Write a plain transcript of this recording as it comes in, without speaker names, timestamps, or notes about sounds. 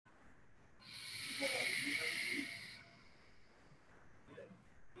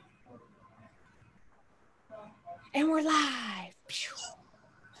And we're live. We're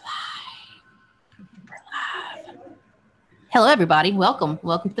live. Hello, everybody. Welcome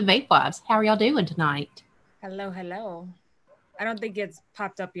to the Vape Wives. How are y'all doing tonight? Hello, hello. I don't think it's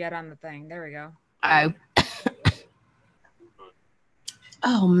popped up yet on the thing. There we go. Oh.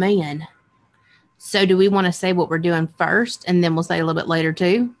 Oh, man. So do we want to say what we're doing first, and then we'll say a little bit later,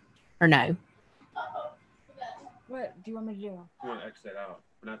 too? Or no? What do you want me to do? I want to X that out,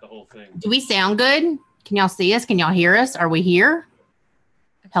 but not the whole thing. Do we sound good? Can y'all see us? Can y'all hear us? Are we here?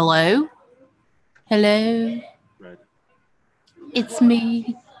 Hello? Hello? Right. It's me.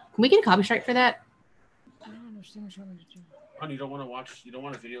 Can we get a copy strike for that? I don't understand what you want me to do. Honey, you don't want to watch, you don't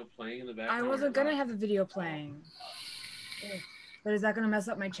want a video playing in the background? I wasn't going to have the video playing. But is that going to mess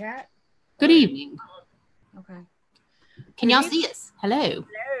up my chat? Good evening. Okay. Can y'all see us? Hello.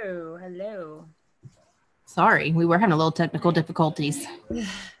 Hello, hello. Sorry, we were having a little technical difficulties.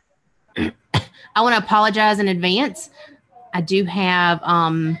 I want to apologize in advance. I do have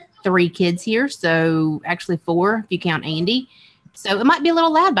 3 kids here, so actually 4 if you count Andy. So it might be a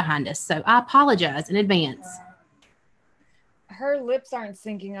little loud behind us. So I apologize in advance. Her lips aren't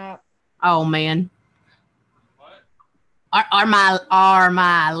syncing up. Oh man. Are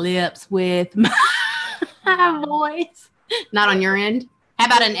my lips with my voice? Not on your end. How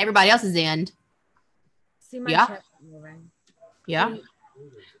about on everybody else's end? See my chat moving. Yeah.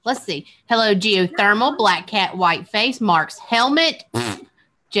 Let's see. Hello, Geothermal, Black Cat, White Face, Mark's Helmet,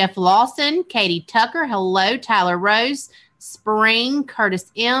 Jeff Lawson, Katie Tucker. Hello, Tyler Rose, Spring,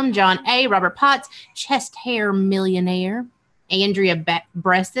 Curtis M, John A, Robert Potts, Chest Hair Millionaire, Andrea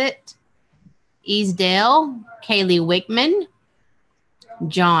Bressett, Easdale, Kaylee Wickman,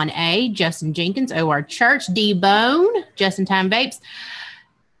 John A, Justin Jenkins, O.R. Church, D Bone, Just in Time Vapes,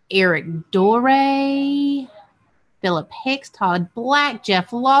 Eric Dorey, Philip Hicks, Todd Black,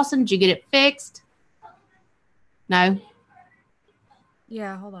 Jeff Lawson. Did you get it fixed? No?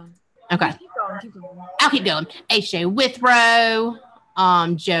 Yeah, hold on. Okay. Keep going. I'll keep going. H.A. Withrow,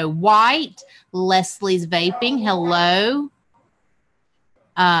 Joe White, Leslie's Vaping. Hello.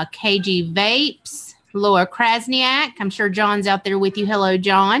 KG Vapes, Laura Krasniak. I'm sure John's out there with you. Hello,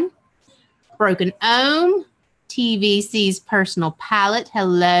 John. Broken Ohm, TVC's Personal Palette.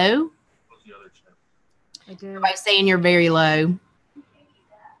 Hello. I did. Everybody's saying you're very low.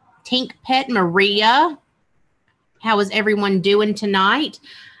 Tink Pet Maria. How is everyone doing tonight?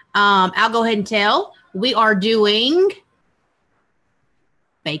 I'll go ahead and tell. We are doing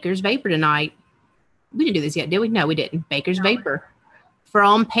Baker's Vapor tonight. We didn't do this yet, did we? No, we didn't. Baker's Vapor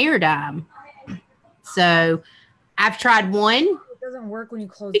from Paradigm. So I've tried one. It doesn't work when you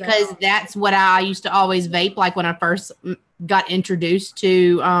close because that that's what I used to always vape, like when I first got introduced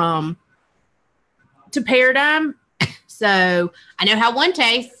to Paradigm. So I know how one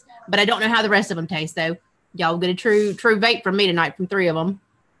tastes, but I don't know how the rest of them taste. So y'all get a true vape from me tonight from 3 of them.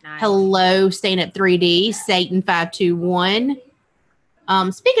 Nice. Hello, Stand Up 3D, Satan 521.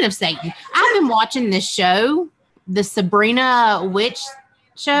 Speaking of Satan, I've been watching this show, the Sabrina Witch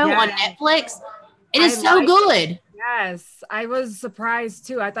show on Netflix. It is so good. Yes, I was surprised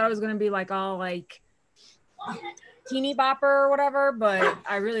too. I thought it was going to be like all like teeny bopper or whatever, but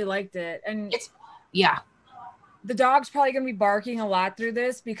I really liked it. And the dog's probably going to be barking a lot through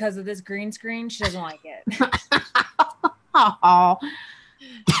this because of this green screen. She doesn't like it. Oh.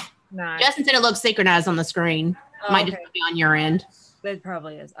 Nah. Justin said it looks synchronized on the screen. Might just be on your end. It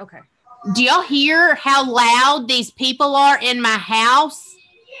probably is. Okay. Do y'all hear how loud these people are in my house?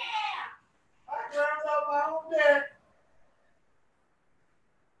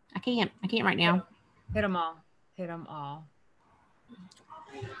 I can't right now. Hit them all. Hit them all.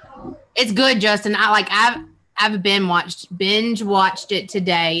 It's good, Justin. I've binge watched it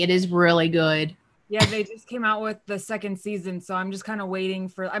today. It is really good. Yeah, they just came out with the 2nd season, so I'm just kind of waiting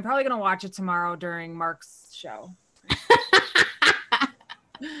for. I'm probably gonna watch it tomorrow during Mark's show.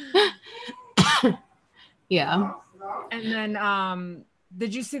 Yeah. And then,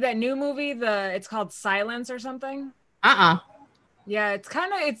 did you see that new movie? It's called Silence or something. Yeah, it's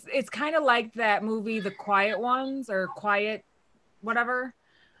kind of like that movie, The Quiet Ones or Quiet, whatever.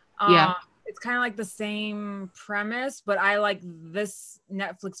 Yeah. It's kind of like the same premise, but I like this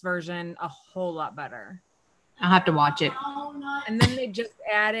Netflix version a whole lot better. I'll have to watch it. And then they just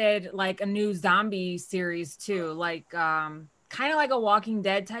added like a new zombie series too, like kind of like a Walking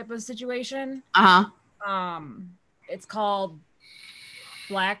Dead type of situation. It's called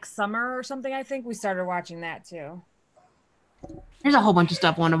Black Summer or something. I think we started watching that too. There's a whole bunch of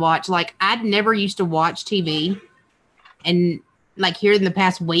stuff I want to watch. Like I'd never used to watch TV, and like here in the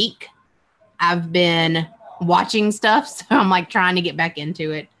past week, I've been watching stuff. So I'm like trying to get back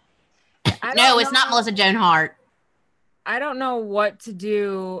into it. No, it's not Melissa Joan Hart. I don't know what to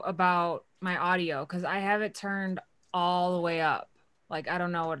do about my audio because I have it turned all the way up. Like, I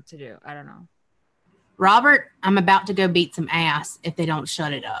don't know what to do. I don't know. Robert, I'm about to go beat some ass if they don't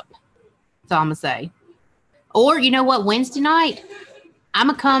shut it up. That's all I'm going to say. Or, you know what, Wednesday night, I'm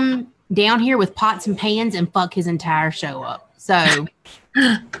going to come down here with pots and pans and fuck his entire show up. So,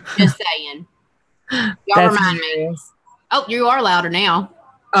 just saying. Y'all remind me. Oh, you are louder now.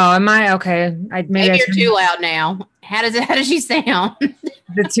 Oh, am I? Okay. Maybe you're too loud now. How does she sound? Is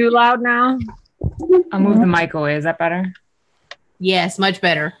it too loud now? I'll move the mic away. Is that better? Yes, much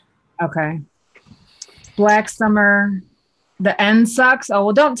better. Okay. Black Summer. The end sucks. Oh,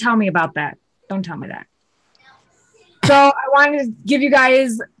 well, don't tell me about that. Don't tell me that. So I wanted to give you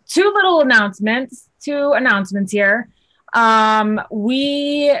guys two announcements here.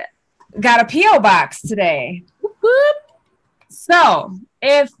 We got a P.O. box today. Whoop. So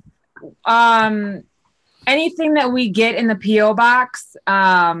if anything that we get in the P.O. box,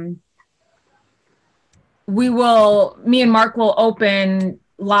 me and Mark will open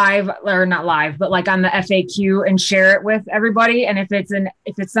live, or not live, but like on the FAQ and share it with everybody. And if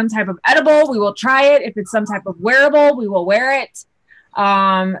it's some type of edible, we will try it. If it's some type of wearable, we will wear it.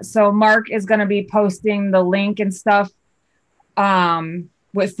 So Mark is going to be posting the link and stuff for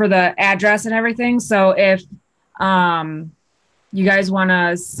the address and everything. So if you guys want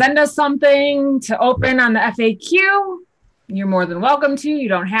to send us something to open on the FAQ, you're more than welcome to. You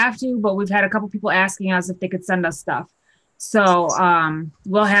don't have to, but we've had a couple people asking us if they could send us stuff. So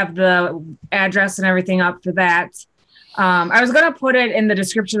we'll have the address and everything up for that. I was going to put it in the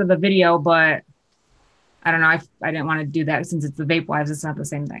description of the video, but I don't know. I didn't want to do that since it's the Vape Wives. It's not the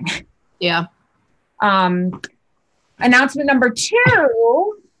same thing. Yeah. Announcement number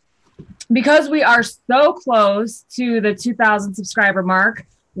 2, because we are so close to the 2,000 subscriber mark,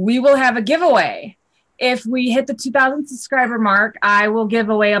 we will have a giveaway. If we hit the 2,000 subscriber mark, I will give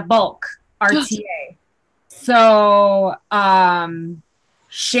away a bulk RTA. So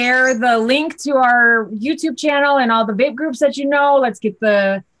share the link to our YouTube channel and all the vape groups that you know. Let's get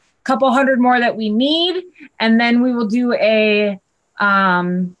the couple hundred more that we need. And then we will do a,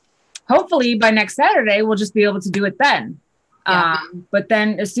 hopefully by next Saturday, we'll just be able to do it then. Yeah. But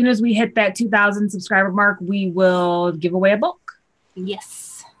then as soon as we hit that 2,000 subscriber mark, we will give away a bulk.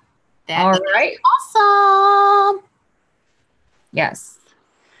 Yes. All right. Awesome. Yes.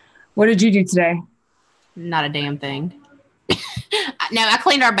 What did you do today? Not a damn thing. No, I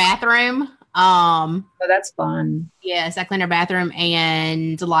cleaned our bathroom. Oh, that's fun. Yes, I cleaned our bathroom,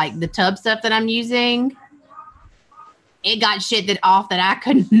 and like the tub stuff that I'm using, it got shit off that I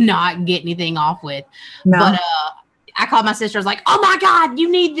could not get anything off with. No. But I called my sister. I was like, "Oh my God, you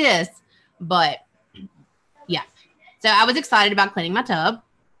need this!" But yeah, so I was excited about cleaning my tub,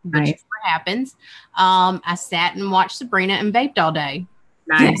 which is what happens. I sat and watched Sabrina and vaped all day.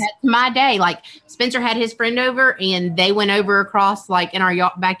 Nice. That's my day. Like Spencer had his friend over, and they went over across like in our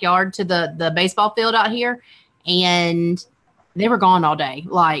backyard to the baseball field out here, and they were gone all day.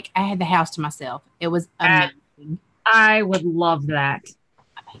 Like I had the house to myself. It was amazing. I would love that.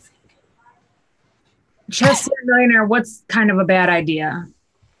 Amazing. Just a millionaire. What's kind of a bad idea?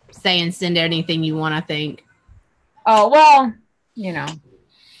 Saying send anything you want. I think. Oh well, you know,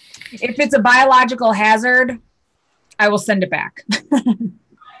 if it's a biological hazard, I will send it back.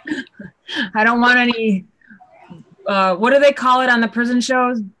 I don't want any, what do they call it on the prison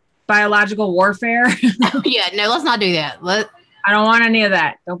shows? Biological warfare? Yeah, no, let's not do that. I don't want any of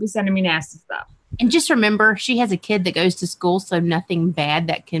that. Don't be sending me nasty stuff. And just remember, she has a kid that goes to school, so nothing bad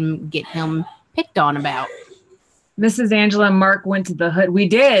that can get him picked on about. Mrs. Angela and Mark went to the hood. We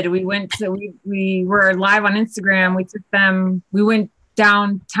did. We were live on Instagram. We went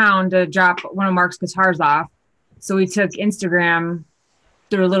downtown to drop one of Mark's guitars off. So we took Instagram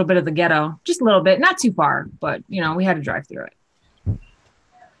through a little bit of the ghetto, just a little bit, not too far, but you know, we had to drive through it.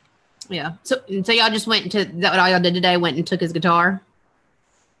 Yeah. So y'all just went to, is that what all y'all did today? Went and took his guitar?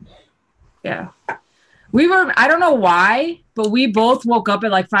 Yeah. I don't know why, but we both woke up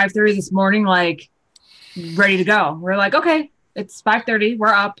at like 5:30 this morning, like ready to go. We're like, okay, it's 5:30. We're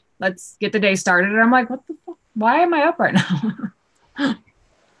up. Let's get the day started. And I'm like, what the fuck? Why am I up right now?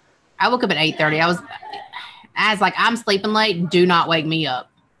 I woke up at 8:30. I was like, I'm sleeping late. Do not wake me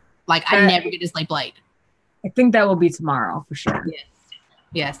up. Like, I never get to sleep late. I think that will be tomorrow for sure.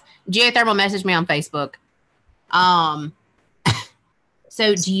 Yes. Geothermal messaged me on Facebook.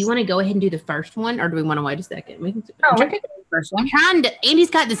 So do you want to go ahead and do the first one, or do we want to wait a second? We can do the first one. Andy's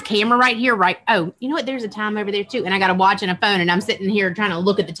got this camera right here, right? Oh, you know what? There's a time over there too. And I got to watch on a phone, and I'm sitting here trying to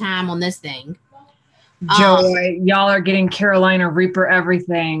look at the time on this thing. Joy, y'all are getting Carolina Reaper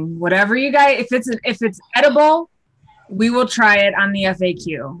everything. Whatever you guys, if it's edible, We will try it on the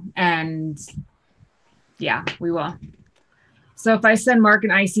FAQ, and yeah, we will. So if I send Mark an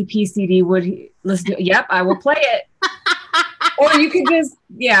ICP CD, would he listen to it? Yep, I will play it. Or you could just,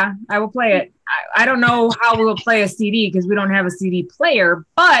 yeah, I will play it. I don't know how we will play a CD because we don't have a CD player,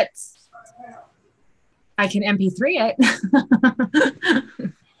 but I can MP3 it.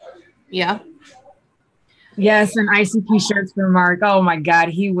 Yeah. Yes, and ICP shirts for Mark. Oh my God,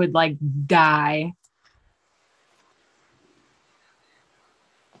 he would like die.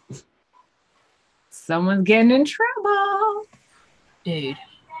 Someone's getting in trouble. Dude,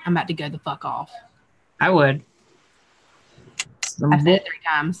 I'm about to go the fuck off. I would. I've said it 3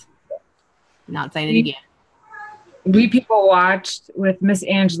 times. Not saying it again. We people watched with Miss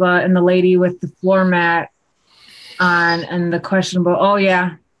Angela and the lady with the floor mat on and the questionable. Oh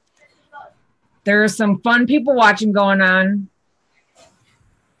yeah. There are some fun people watching going on.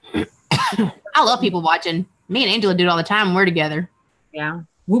 I love people watching. Me and Angela do it all the time when we're together. Yeah.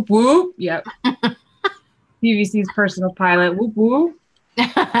 Whoop whoop. Yep. PVC's personal pilot. Whoop whoop.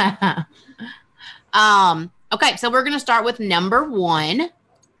 Okay, so we're gonna start with number 1.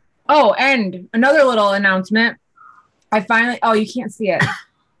 Oh, and another little announcement. You can't see it.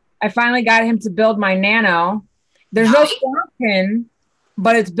 I finally got him to build my Nano. There's no spark pin,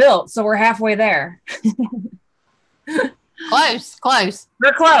 but it's built, so we're halfway there. Close.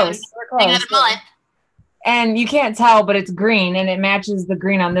 We're close. Another month. And you can't tell, but it's green, and it matches the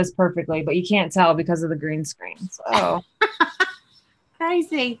green on this perfectly, but you can't tell because of the green screen. So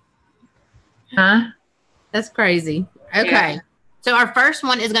crazy. Huh? That's crazy. Okay. Yeah. So our first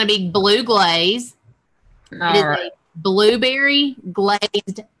one is going to be blue glaze. It is a blueberry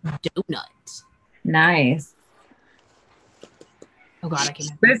glazed donut. Nice. Oh God, I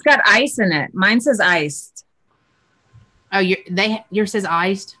can't. But it's got ice in it. Mine says iced. Oh, yours says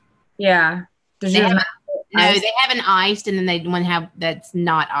iced? Yeah. They have an iced, and then they one have that's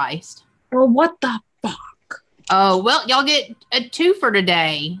not iced. Well, what the fuck? Oh, well, y'all get a 2 for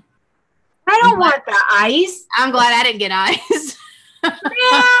today. I don't want the ice. I'm glad I didn't get ice.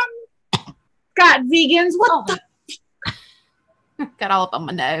 Got vegans. What the? Got all up on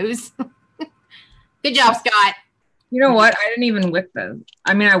my nose. Good job, Scott. You know what? I didn't even wick the.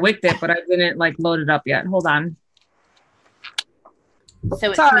 I mean, I wicked it, but I didn't like load it up yet. Hold on.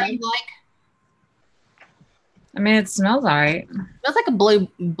 So it smells like. I mean, it smells all right. It smells like a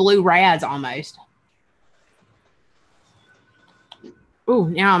blue Raz almost. Ooh,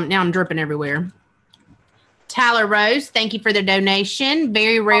 now I'm dripping everywhere. Tyler Rose, thank you for the donation.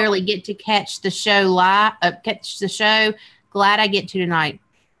 Very rarely get to catch the show live. Glad I get to tonight.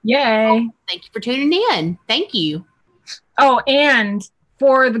 Yay! Thank you for tuning in. Thank you. Oh, and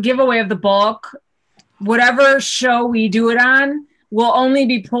for the giveaway of the bulk, whatever show we do it on, we'll only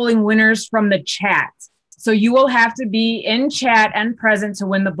be pulling winners from the chat. So you will have to be in chat and present to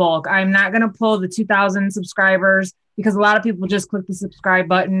win the bulk. I'm not going to pull the 2,000 subscribers because a lot of people just click the subscribe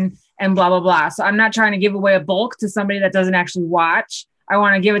button and blah, blah, blah. So I'm not trying to give away a bulk to somebody that doesn't actually watch. I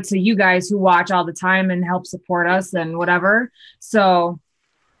want to give it to you guys who watch all the time and help support us and whatever. So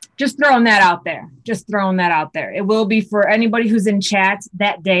just throwing that out there. It will be for anybody who's in chat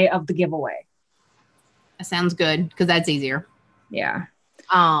that day of the giveaway. That sounds good because that's easier. Yeah.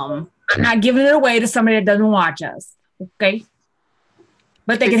 I'm not giving it away to somebody that doesn't watch us. Okay.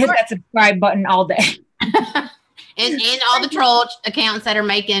 But they can hit that subscribe button all day. and all the troll accounts that are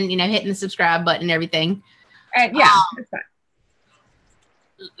making, hitting the subscribe button and everything. And yeah. That's fine.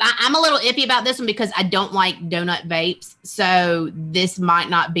 I'm a little iffy about this one because I don't like donut vapes. So this might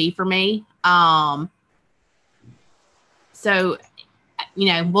not be for me. So,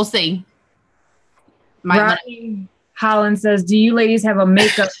 we'll see. Rodney Holland says, do you ladies have a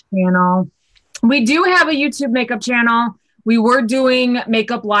makeup channel? We do have a YouTube makeup channel. We were doing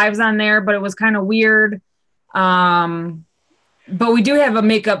makeup lives on there, but it was kind of weird. But we do have a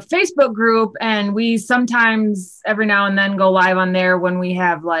makeup Facebook group, and we sometimes every now and then go live on there when we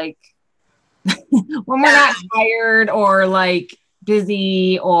have when we're not tired or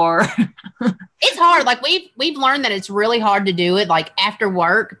busy or it's hard. We've learned that it's really hard to do it after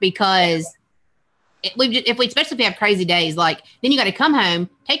work because especially if we have crazy days, then you got to come home,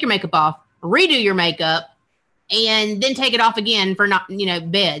 take your makeup off, redo your makeup, and then take it off again for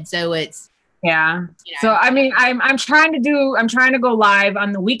bed. So it's, yeah. So, I mean, I'm trying to go live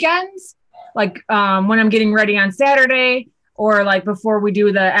on the weekends, when I'm getting ready on Saturday or before we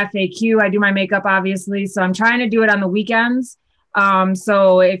do the FAQ, I do my makeup, obviously. So I'm trying to do it on the weekends.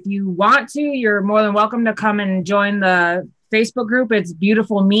 So if you want to, you're more than welcome to come and join the Facebook group. It's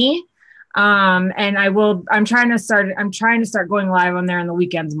Beautiful Me. And I'm trying to start going live on there on the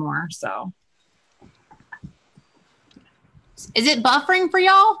weekends more. So Is it buffering for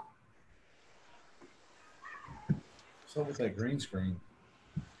y'all? So with that green screen.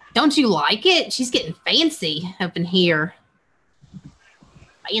 Don't you like it? She's getting fancy up in here.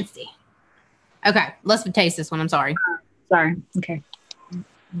 Fancy. Okay, let's taste this one. I'm sorry. Sorry. Okay.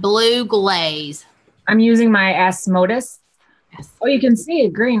 Blue glaze. I'm using my Asmodus. Yes. Oh, you can see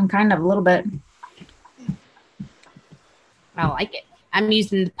it green kind of a little bit. I like it. I'm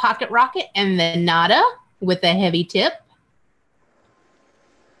using the Pocket Rocket and the Nada with a heavy tip.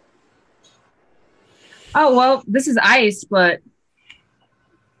 Oh, well, this is ice, but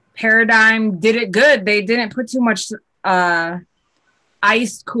Paradigm did it good. They didn't put too much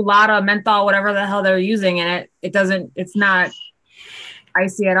ice, culotta, menthol, whatever the hell they're using in it. It's not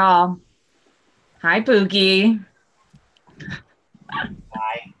icy at all. Hi, Pookie.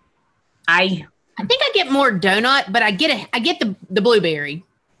 Hi. I think I get more donut, but I get the blueberry.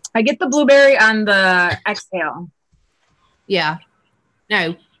 I get the blueberry on the exhale. Yeah.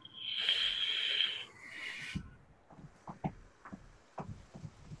 No.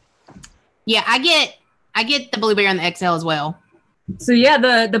 Yeah, I get the blueberry on the exhale as well. So yeah,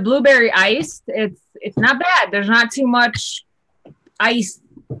 the blueberry iced, it's not bad. There's not too much ice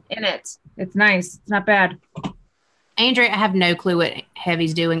in it. It's nice. It's not bad. Andrew, I have no clue what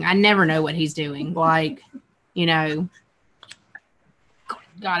Heavy's doing. I never know what he's doing. Like, you know,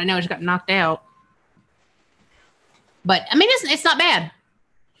 God, I know he just got knocked out. But I mean, it's not bad.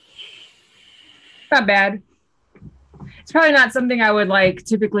 Not bad. It's probably not something I would like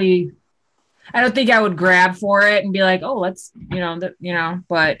typically. I don't think I would grab for it and be like, oh, let's,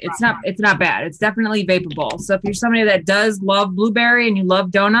 but it's not bad. It's definitely vapeable. So if you're somebody that does love blueberry and you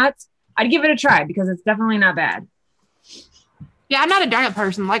love donuts, I'd give it a try because it's definitely not bad. Yeah, I'm not a donut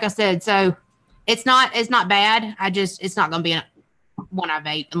person, like I said. So it's not bad. It's not going to be one I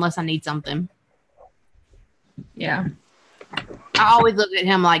vape unless I need something. Yeah. I always look at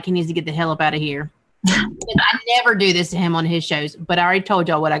him like he needs to get the hell up out of here. I never do this to him on his shows, but I already told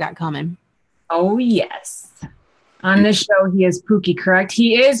y'all what I got coming. Oh, yes. On this show, he is Pookie, correct?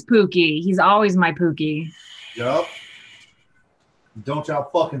 He is Pookie. He's always my Pookie. Yup. Don't y'all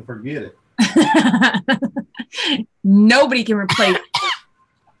fucking forget it. Nobody can replace it.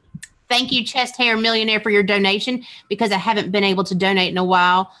 Thank you, Chest Hair Millionaire, for your donation because I haven't been able to donate in a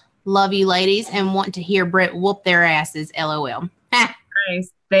while. Love you, ladies, and want to hear Brett whoop their asses. LOL.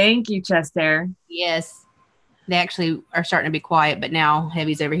 Nice. Thank you, Chest Hair. Yes. They actually are starting to be quiet, but now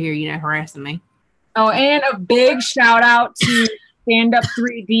Heavy's over here, harassing me. Oh, and a big shout out to Stand Up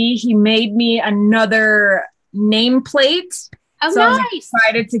 3D. He made me another nameplate. Oh, so nice. I'm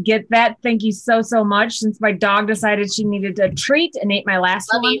excited to get that. Thank you so, so much. Since my dog decided she needed a treat and ate my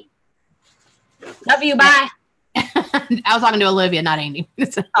last Love one. You. Love you. Bye. I was talking to Olivia, not Andy.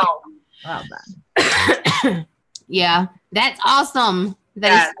 Oh, well done. Yeah, that's awesome.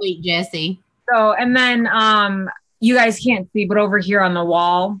 That is sweet, Jesse. So, and then you guys can't see, but over here on the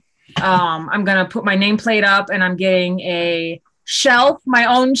wall, I'm going to put my nameplate up and I'm getting a shelf, my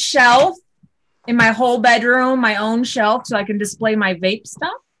own shelf in my whole bedroom, my own shelf so I can display my vape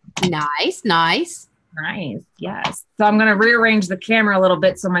stuff. Nice, nice. Nice, yes. So I'm going to rearrange the camera a little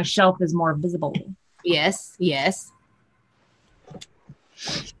bit so my shelf is more visible. Yes, yes.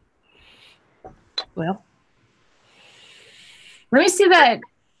 Well. Let me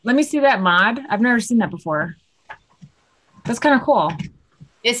see that mod. I've never seen that before. That's kind of cool.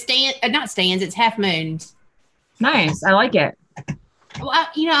 It's not stands. It's half moons. Nice. I like it. Well,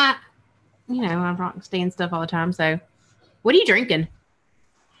 I rock stand stuff all the time. So, what are you drinking?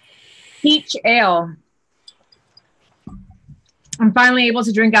 Peach ale. I'm finally able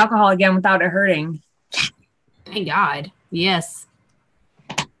to drink alcohol again without it hurting. Thank God. Yes.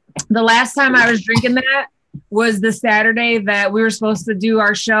 The last time I was drinking that was the Saturday that we were supposed to do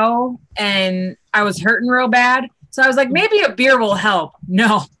our show and I was hurting real bad. So I was like, maybe a beer will help.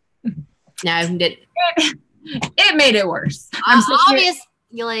 No. No, it made it worse.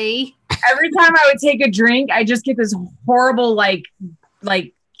 Obviously. Every time I would take a drink, I just get this horrible, like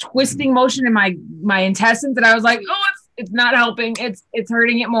twisting motion in my intestines. And I was like, oh, it's not helping. It's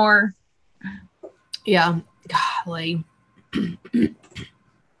hurting it more. Yeah. Golly.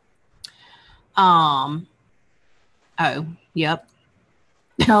 Oh, yep.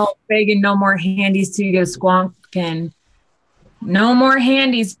 Tell Fagan no more handies till you get a squonk pin. No more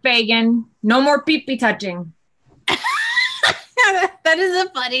handies, Fagan. No more pee-pee touching. That is the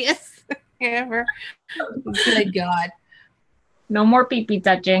funniest ever. Good God. No more pee-pee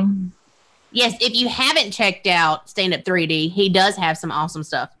touching. Yes, if you haven't checked out Stand Up 3D, he does have some awesome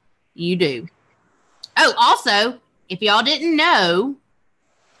stuff. You do. Oh, also, if y'all didn't know,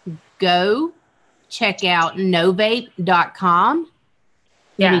 go check out novape.com.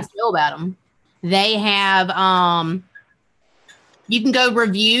 Yeah. You need to know about them. They have, you can go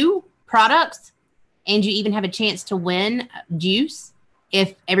review products, and you even have a chance to win juice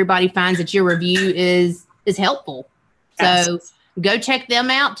if everybody finds that your review is helpful. Yes. So go check them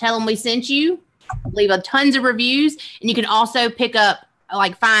out. Tell them we sent you. Leave tons of reviews, and you can also pick up,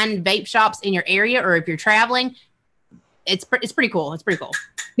 like, find vape shops in your area, or if you're traveling. It's pretty cool. It's pretty cool.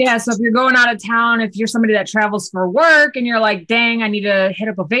 Yeah. So if you're going out of town, if you're somebody that travels for work and you're like, dang, I need to hit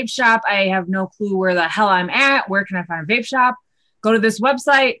up a vape shop. I have no clue where the hell I'm at. Where can I find a vape shop? Go to this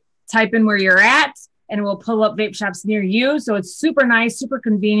website, type in where you're at, and it will pull up vape shops near you. So it's super nice, super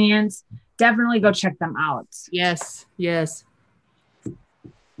convenient. Definitely go check them out. Yes.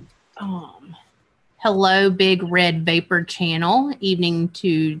 Hello, Big Red Vapor Channel. Evening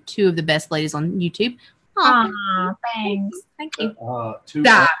to two of the best ladies on YouTube. Aw, thanks. Thank you.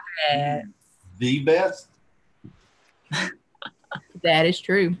 Stop it. The best? That is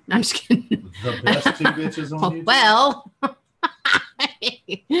true. I'm just kidding. The best two bitches on YouTube? Well.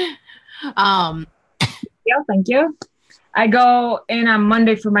 Yeah, thank you. I go in on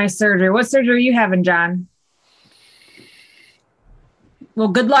Monday for my surgery. What surgery are you having, John? Well,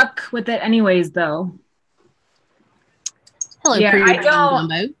 good luck with it anyways, though. Hello, yeah,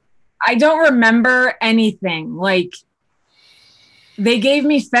 I don't remember anything. Like, they gave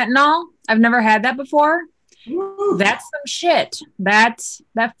me fentanyl. I've never had that before. Ooh. That's some shit. That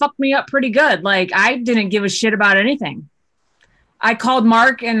fucked me up pretty good. Like, I didn't give a shit about anything. I called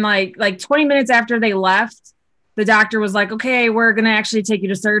Mark, and like 20 minutes after they left, the doctor was like, okay, we're going to actually take you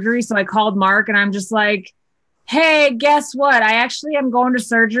to surgery. So I called Mark, and I'm just like, hey, guess what? I actually am going to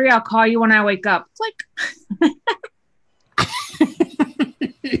surgery. I'll call you when I wake up. Like,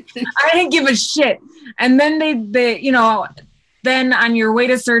 I didn't give a shit. And then they, you know, then on your way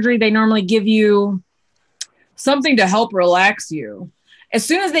to surgery, they normally give you something to help relax you. As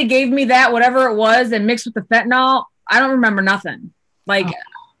soon as they gave me that, whatever it was, and mixed with the fentanyl, I don't remember nothing. Like,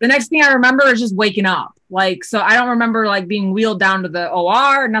 the next thing I remember is just waking up. Like, so I don't remember like being wheeled down to the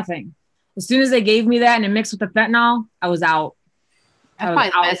OR, nothing. As soon as they gave me that and it mixed with the fentanyl, I was out. That's probably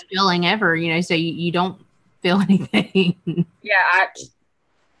the best feeling ever, you know, so you don't feel anything. Yeah,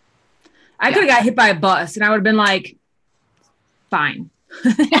 I could have got hit by a bus and I would have been like, fine.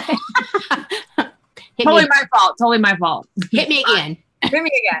 Totally my fault. Hit me again. Hit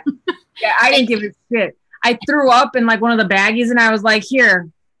me again. Yeah, I didn't give a shit. I threw up in like one of the baggies and I was like,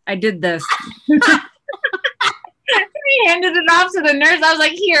 here, I did this. He handed it off to the nurse. I was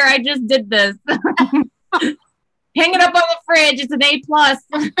like, here, I just did this. Hang it up on the fridge. It's an A+.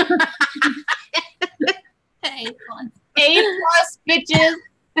 A+, bitches.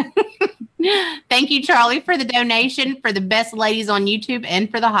 Thank you, Charlie, for the donation, for the best ladies on YouTube, and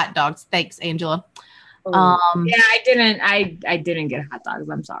for the hot dogs. Thanks, Angela. Yeah, I didn't get hot dogs.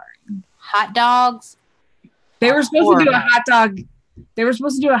 I'm sorry. Hot dogs. They were supposed to do a hot dog. They were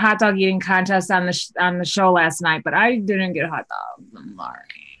supposed to do a hot dog eating contest on the show last night, but I didn't get hot dogs. I'm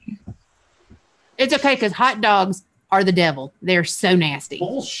sorry. It's okay because hot dogs are the devil. They're so nasty.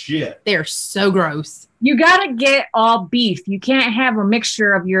 Bullshit. They're so gross. You gotta get all beef. You can't have a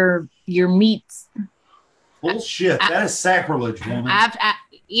mixture of your meats. Bullshit. That is sacrilege, woman.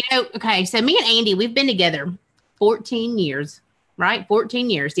 Okay. So me and Andy, we've been together 14 years, right? 14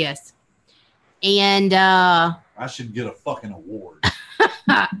 years, yes. And I should get a fucking award.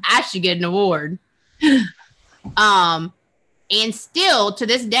 I should get an award. And still to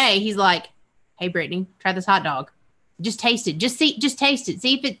this day, he's like, hey, Brittany, try this hot dog. Just taste it. Just taste it.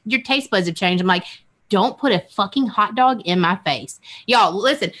 See if your taste buds have changed. I'm like, don't put a fucking hot dog in my face. Y'all,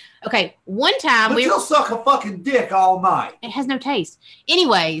 listen. Okay, one time you'll suck a fucking dick all night. It has no taste.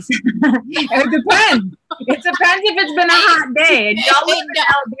 Anyways. It depends. It depends if it's been a hot day. And y'all live in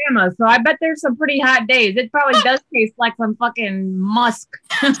Alabama, so I bet there's some pretty hot days. It probably does taste like some fucking musk.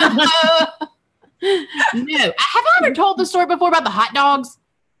 No. Have I ever told the story before about the hot dogs?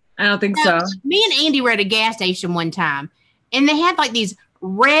 I don't think so. Me and Andy were at a gas station one time, and they had like these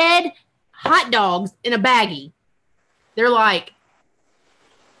red hot dogs in a baggie. They're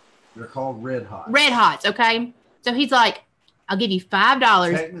called Red Hots. Red Hots, okay? So he's like, I'll give you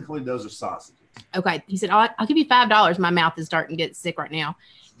 $5. Technically, those are sausages. Okay. He said, I'll give you $5. My mouth is starting to get sick right now.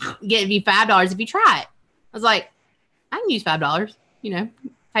 Give you $5 if you try it. I was like, I can use $5. You know,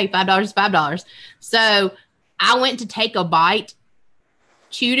 hey, $5 is $5. So I went to take a bite,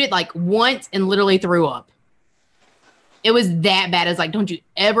 chewed it like once, and literally threw up. It was that bad. I was like, don't you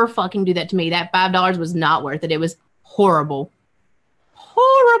ever fucking do that to me. That $5 was not worth it. It was horrible.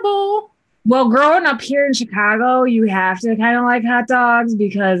 Horrible. Well, growing up here in Chicago, you have to kind of like hot dogs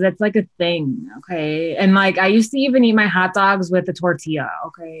because it's like a thing. Okay. And like I used to even eat my hot dogs with a tortilla.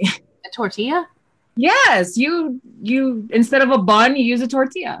 Okay. A tortilla? Yes. You instead of a bun, you use a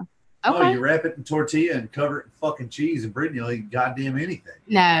tortilla. Okay. Okay. Oh, you wrap it in tortilla and cover it in fucking cheese and bread, and you'll eat goddamn anything.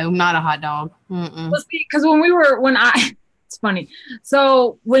 No, not a hot dog. Well, see, because it's funny.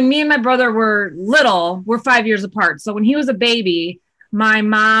 So when me and my brother were little, we're 5 years apart. So when he was a baby, my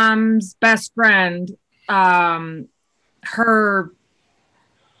mom's best friend, her,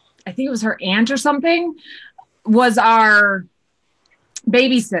 I think it was her aunt or something, was our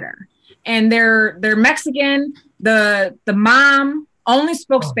babysitter. And they're Mexican. The mom only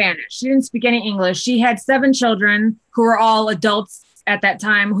spoke Spanish. She didn't speak any English. She had 7 children who were all adults at that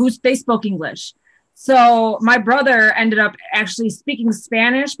time they spoke English. So my brother ended up actually speaking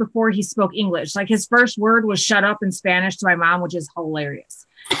Spanish before he spoke English. Like his first word was shut up in Spanish to my mom, which is hilarious.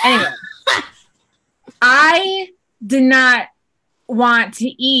 Anyway, I did not want to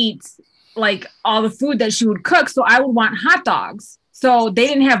eat like all the food that she would cook. So I would want hot dogs. So they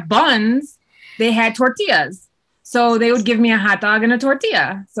didn't have buns. They had tortillas. So they would give me a hot dog and a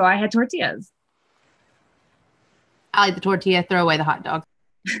tortilla. So I had tortillas. I like the tortilla. Throw away the hot dog.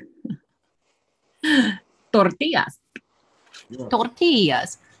 Tortillas.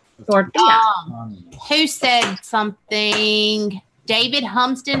 Tortillas. Who said something? David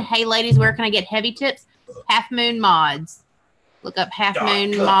Humston. Hey, ladies, where can I get heavy tips? Half Moon Mods. Look up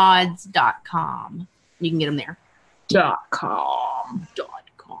halfmoonmods.com. You can get them there. .com.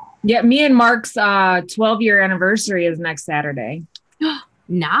 Yeah, me and Mark's 12-year anniversary is next Saturday.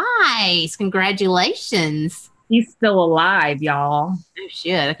 Nice. Congratulations. He's still alive, y'all. Oh,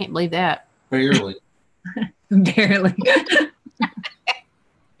 shit. I can't believe that. Barely. Barely.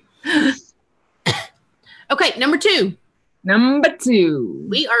 Okay, number 2.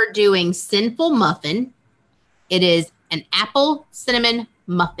 We are doing Sinful Muffin. It is an apple cinnamon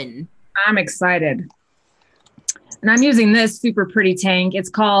muffin. I'm excited. And I'm using this super pretty tank. It's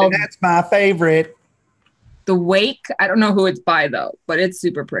called... And that's my favorite. The Wake. I don't know who it's by, though, but it's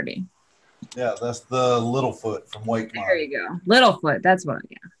super pretty. Yeah, that's the Littlefoot from Wake. There you go. Littlefoot. That's what,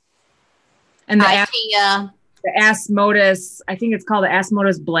 yeah. And the Asmodus, I think it's called the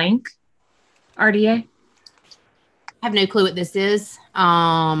Asmodus Blank RDA. I have no clue what this is.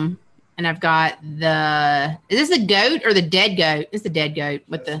 And I've got is this the goat or the dead goat? It's the dead goat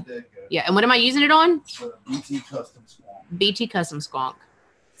with the dead goat. Yeah. And what am I using it on? BT Custom Squonk. BT Custom Squonk.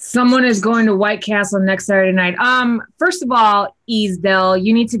 Someone is going to White Castle next Saturday night. First of all, Easdale,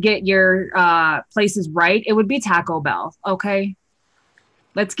 you need to get your places right. It would be Taco Bell, okay?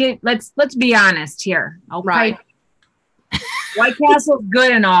 Let's be honest here. Okay. Right. White Castle's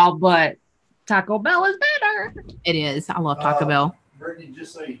good and all, but Taco Bell is better. It is. I love Taco Bell. Brittany,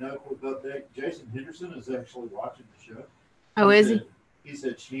 just so you know, quick update, Jason Henderson is actually watching the show. Oh, is he? He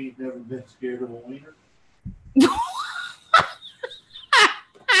said she ain't never been scared of a wiener.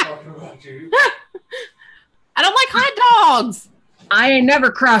 Talking about you. I don't like hot dogs. I ain't never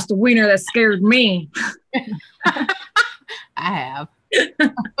crossed a wiener that scared me. I have.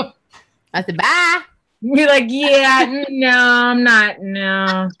 I said, bye. You're like, yeah, no, I'm not.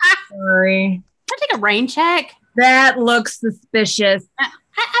 No, sorry. Can I take a rain check? That looks suspicious.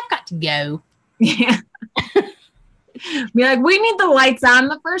 I've got to go. Yeah. Be like, we need the lights on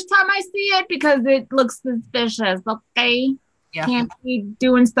the first time I see it because it looks suspicious. Okay. Yeah. Can't be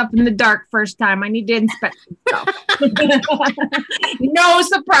doing stuff in the dark first time. I need to inspect stuff. No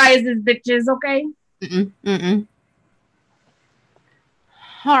surprises, bitches. Okay.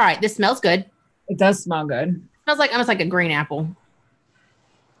 All right. This smells good. It does smell good. It smells like almost like a green apple.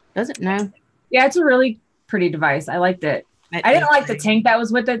 Does it? No. Yeah, it's a really pretty device. I liked it. I didn't like the tank that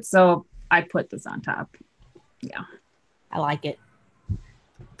was with it, so I put this on top. Yeah. I like it.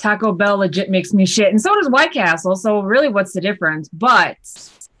 Taco Bell legit makes me shit. And so does White Castle. So really, what's the difference? But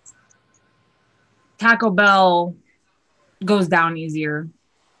Taco Bell goes down easier.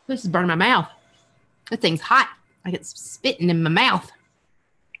 This is burning my mouth. This thing's hot. Like it's spitting in my mouth.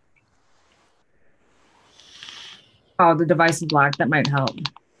 Oh, the device is locked. That might help.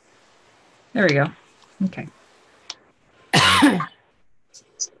 There we go. Okay.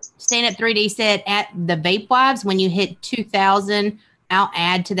 Stand Up 3D said at the Vape Wives, when you hit 2,000, I'll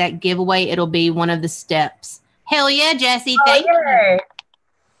add to that giveaway. It'll be one of the steps. Hell yeah, Jesse. Thank you.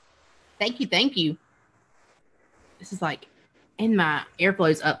 Thank you. Thank you. This is like, and my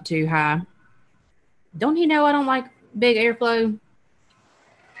airflow's up too high. Don't you know I don't like big airflow?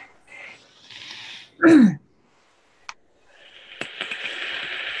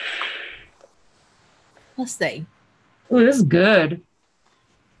 Let's see. Oh, this is good.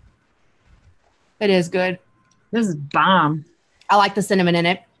 It is good. This is bomb. I like the cinnamon in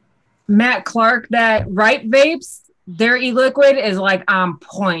it. Matt Clark, that Ripe Vapes, their e-liquid is like on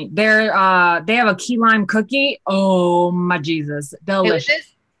point. They have a key lime cookie. Oh my Jesus.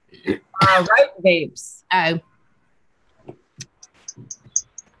 Delicious. Ripe Vapes. Oh.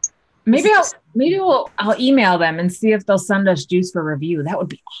 Maybe I'll email them and see if they'll send us juice for review. That would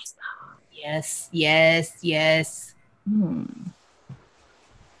be awesome. Yes.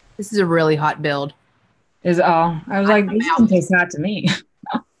 This is a really hot build. I was like, this doesn't taste hot to me.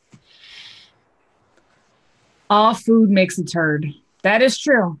 All food makes a turd. That is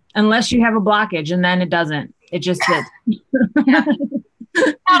true. Unless you have a blockage, and then it doesn't. It just hits. I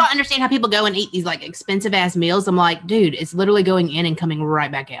don't understand how people go and eat these like expensive ass meals. I'm like, dude, it's literally going in and coming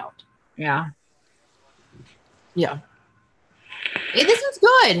right back out. Yeah. This one's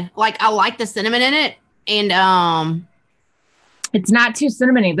good. Like, I like the cinnamon in it. And it's not too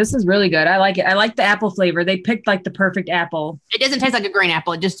cinnamony. This is really good. I like it. I like the apple flavor. They picked like the perfect apple. It doesn't taste like a green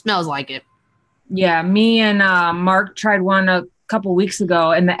apple. It just smells like it. Yeah, me and Mark tried one a couple weeks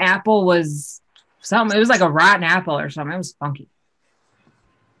ago, and the apple was something. It was like a rotten apple or something. It was funky.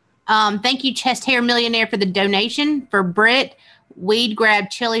 Thank you, Chest Hair Millionaire, for the donation. For Britt, we'd grab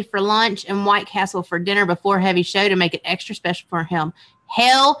chili for lunch and White Castle for dinner before heavy show to make it extra special for him.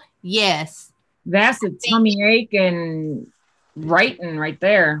 Hell yes. That's a tummy ache and writing right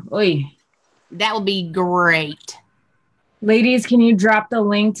there. Oy. That would be great. Ladies, can you drop the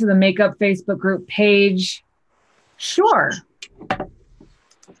link to the Makeup Facebook group page? Sure.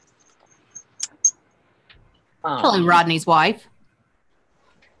 Hello, Rodney's wife.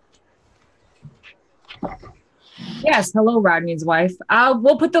 Yes, hello, Rodney's wife.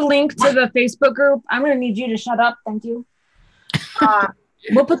 We'll put the link to the Facebook group. I'm going to need you to shut up. Thank you.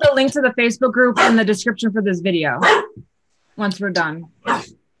 We'll put the link to the Facebook group in the description for this video once we're done.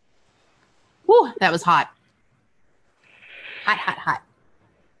 Whew, that was hot. Hot.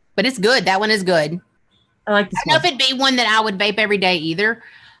 But it's good. That one is good. I like this I don't know if it'd be one that I would vape every day either.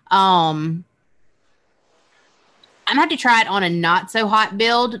 I'm gonna have to try it on a not so hot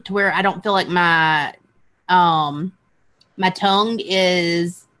build to where I don't feel like my tongue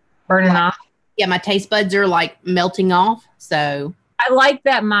is burning off. Yeah, my taste buds are like melting off. So I like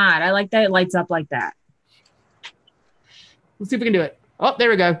that mod. I like that it lights up like that. Let's see if we can do it. Oh, there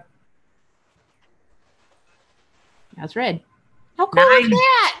we go. That's red. How cool is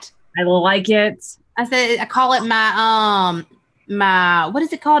that? I like it. I said I call it my what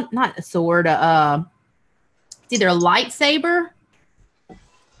is it called? Not a sword. It's either a lightsaber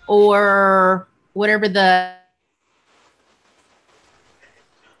or whatever the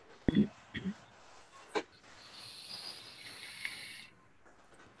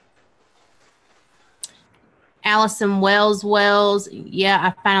Allison Wells. Yeah,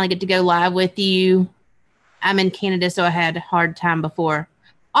 I finally get to go live with you. I'm in Canada, so I had a hard time before.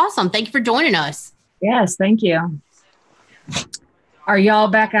 Awesome. Thank you for joining us. Yes, thank you. Are y'all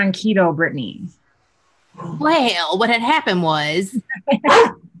back on keto, Brittany? Well, what had happened was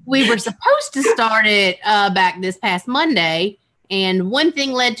we were supposed to start it back this past Monday, and one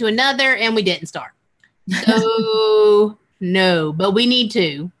thing led to another, and we didn't start. So, no, but we need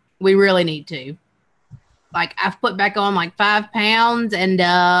to. We really need to. Like, I've put back on like 5 pounds, and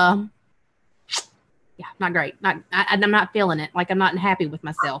yeah, not great. I'm not feeling it. Like, I'm not happy with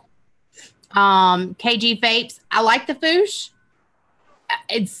myself. KG Vapes, I like the Foosh.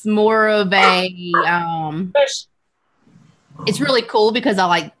 It's more of a it's really cool because I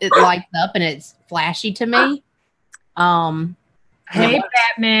like it lights up and it's flashy to me. Hey,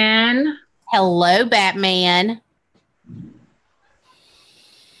 Batman. Hello, Batman.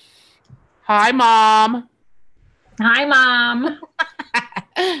 Hi, Mom. Hi, Mom.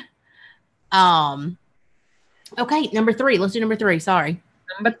 Okay, number 3. Let's do number 3. Sorry.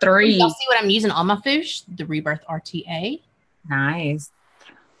 Number 3. Y'all see what I'm using on my Foosh? The Rebirth RTA. Nice.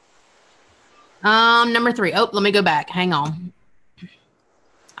 Number 3. Oh, let me go back. Hang on.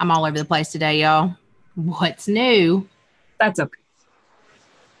 I'm all over the place today, y'all. What's new? That's okay.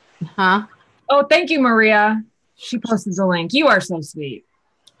 Huh? Oh, thank you, Maria. She posted the link. You are so sweet.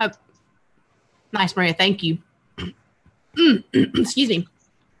 Oh, nice, Maria. Thank you. Excuse me.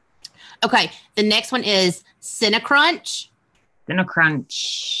 Okay, the next one is Cinecrunch.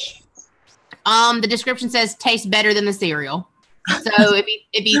 Cinecrunch. The description says tastes better than the cereal. So if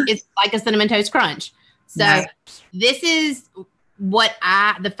it's like a Cinnamon Toast Crunch. So nice. This is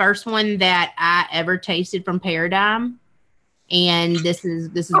the first one that I ever tasted from Paradigm, and this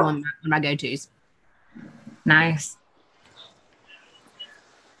is one of my go-tos. Nice.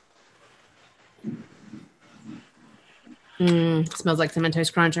 Smells like Cinnamon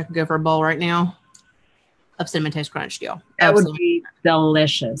Toast Crunch. I could go for a bowl right now. of Cinnamon Toast Crunch, y'all. That would be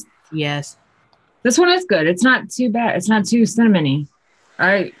delicious. Yes. This one is good. It's not too bad. It's not too cinnamony.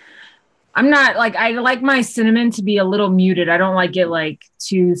 I'm not like, I like my cinnamon to be a little muted. I don't like it like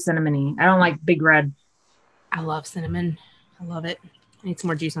too cinnamony. I don't like Big Red. I love cinnamon. I love it. I need some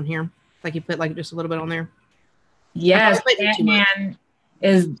more juice on here. Like you put like just a little bit on there. Yes, Batman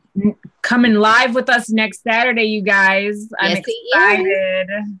is coming live with us next Saturday, you guys. I'm excited.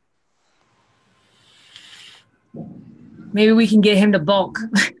 Maybe we can get him to bulk.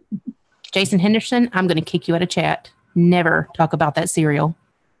 Jason Henderson, I'm going to kick you out of chat. Never talk about that cereal.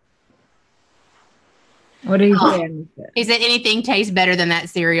 What are you saying? He said anything tastes better than that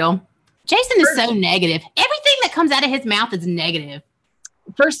cereal. Jason is so negative. Everything that comes out of his mouth is negative.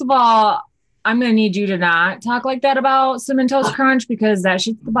 First of all, I'm going to need you to not talk like that about Cinnamon Toast Crunch because that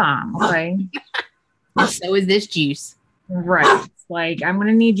shit's the bomb, okay? So is this juice. Right. Like, I'm going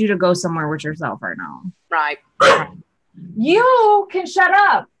to need you to go somewhere with yourself right now. Right. You can shut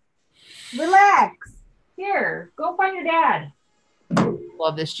up. Relax. Here, go find your dad.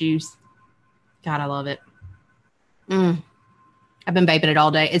 Love this juice. God, I love it. I've been vaping it all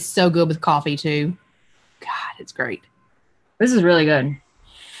day. It's so good with coffee, too. God, it's great. This is really good.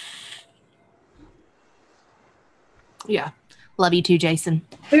 Yeah. Love you too, Jason.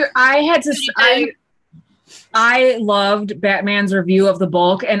 I loved Batman's review of the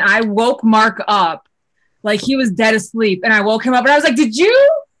bulk, and I woke Mark up like he was dead asleep. And I woke him up, and I was like, did you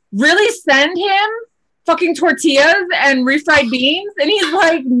really send him fucking tortillas and refried beans? And he's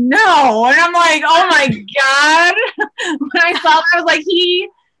like, no. And I'm like, oh my God. When I saw that, I was like, he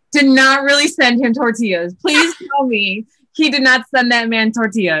did not really send him tortillas. Please tell me he did not send that man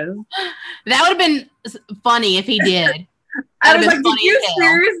tortillas. That would have been funny if he did. I was like, did you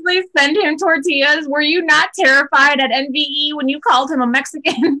seriously send him tortillas? Were you not terrified at NVE when you called him a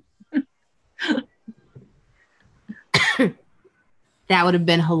Mexican? That would have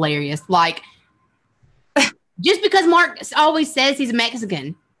been hilarious. Like, just because Mark always says he's a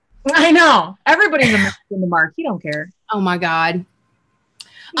Mexican. I know. Everybody's a Mexican to Mark. He don't care. Oh, my God.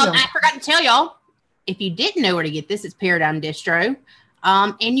 I forgot to tell y'all, if you didn't know where to get this, it's Paradigm Distro.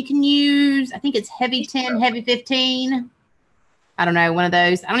 And you can use, I think it's Heavy 10, Heavy 15. I don't know, one of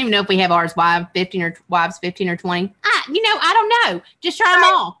those. I don't even know if we have ours Wives 15 or 20. I don't know. Just try them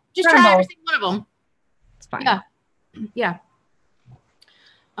all. Just try every single one of them. It's fine. Yeah.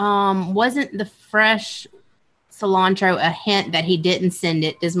 Wasn't the fresh cilantro a hint that he didn't send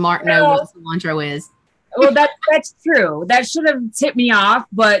it? Does Mark know what cilantro is? Well, that's true. That should have tipped me off,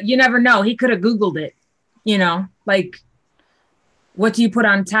 but you never know. He could have Googled it, like, what do you put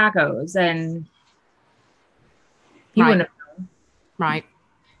on tacos? And he wouldn't have known. Right.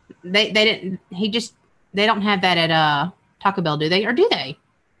 They didn't. They don't have that at Taco Bell, do they? Or do they?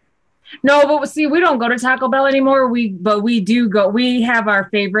 No, but see, we don't go to Taco Bell anymore. But we do go. We have our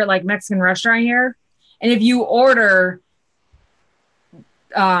favorite like Mexican restaurant here, and if you order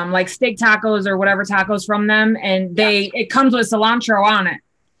like steak tacos or whatever tacos from them, and it comes with cilantro on it.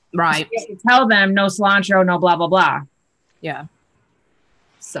 Right. So you have to tell them no cilantro, no blah blah blah. Yeah.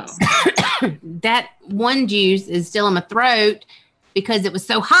 So that one juice is still in my throat because it was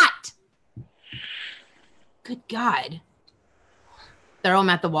so hot. Good God. Throw them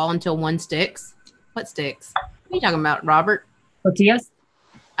at the wall until one sticks. What sticks? What are you talking about, Robert? Tortillas.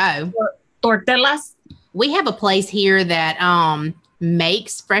 Oh. Tortillas. We have a place here that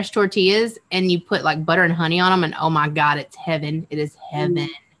makes fresh tortillas, and you put like butter and honey on them, and oh my God, it's heaven. It is heaven.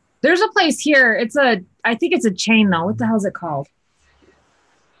 There's a place here. I think it's a chain though. What the hell is it called?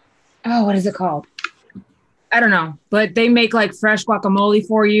 Oh, what is it called? I don't know, but they make like fresh guacamole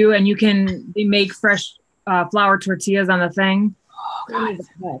for you, and they make fresh flour tortillas on the thing. Oh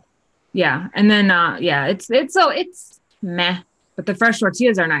God. Yeah, and then it's meh. But the fresh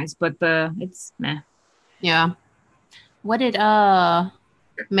tortillas are nice, but it's meh. Yeah. What did Manbug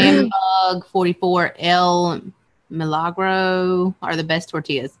 44 El Milagro are the best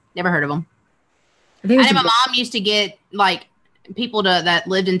tortillas? Never heard of them. I know my mom used to get like people that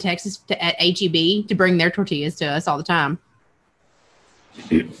lived in Texas at HEB to bring their tortillas to us all the time.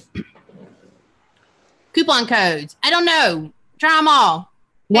 Coupon codes. I don't know. Try them all.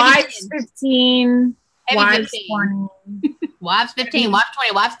 Wives 15. Wives 20. Wives 15. Wives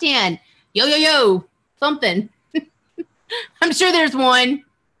 20. Wives 10. Yo. Something. I'm sure there's one.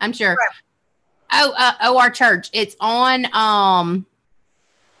 I'm sure. Our church. It's on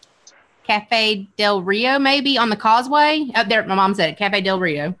Cafe Del Rio, maybe on the Causeway up there. My mom said it. Cafe Del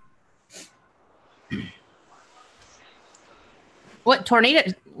Rio. What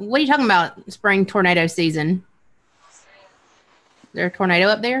tornado? What are you talking about? Spring tornado season. Is there a tornado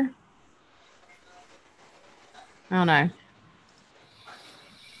up there? I don't know.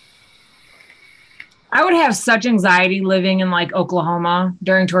 I would have such anxiety living in like Oklahoma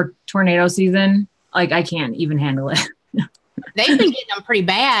during tornado season. Like I can't even handle it. They've been getting them pretty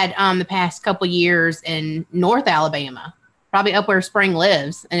bad the past couple years in North Alabama, probably up where Spring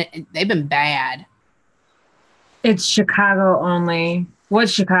lives, and they've been bad. It's Chicago only.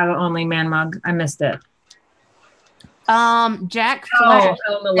 What's Chicago only, Man Mug? I missed it. Jack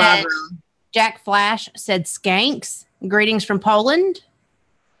Flash said skanks. Greetings from Poland.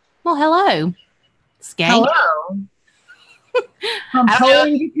 Well, hello. Skank. Hello. From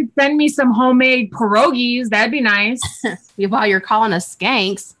Poland, you could send me some homemade pierogies. That'd be nice. While you're calling us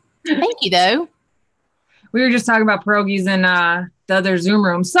skanks. Thank you, though. We were just talking about pierogies in the other Zoom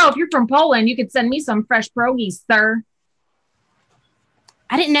room. So if you're from Poland, you could send me some fresh pierogies, sir.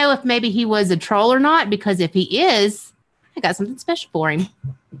 I didn't know if maybe he was a troll or not, because if he is, I got something special for him.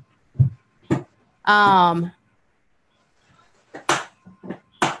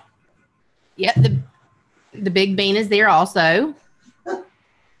 Yep, the big bean is there also. Oh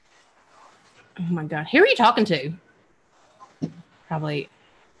my God. Who are you talking to? Probably.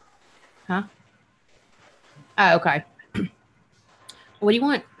 Huh? Oh, okay. What do you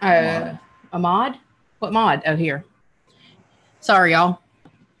want? A mod? What mod? Oh, here. Sorry, y'all.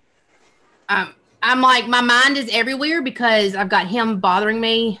 I'm like, my mind is everywhere because I've got him bothering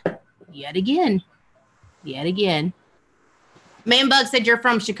me yet again. Yet again. Man Bug said you're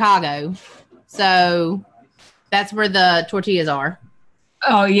from Chicago. So that's where the tortillas are.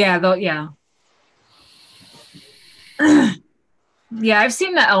 Oh, yeah. Yeah. Yeah, I've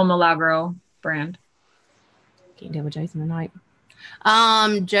seen the El Milagro brand. Can't deal with Jason tonight.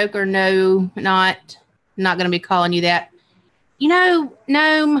 Joker, no, not going to be calling you that. You know,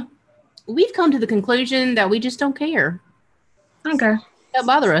 Gnome, we've come to the conclusion that we just don't care. Okay. It doesn't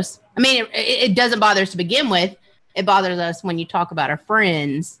bother us. I mean, it doesn't bother us to begin with. It bothers us when you talk about our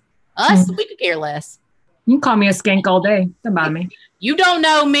friends. Us, we could care less. You can call me a skank all day. Don't bother me. You don't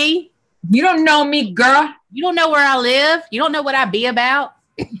know me. You don't know me, girl. You don't know where I live. You don't know what I be about.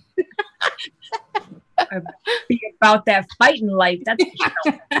 I be about that fighting life. That's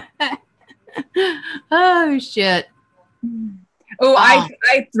oh, shit. Oh, I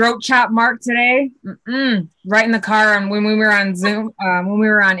throat chopped Mark today. Right in the car when we were on Zoom, when we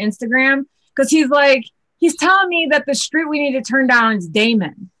were on Instagram. Because he's telling me that the street we need to turn down is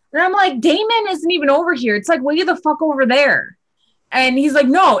Damon. And I'm like, Damon isn't even over here. It's like, way the fuck over there. And he's like,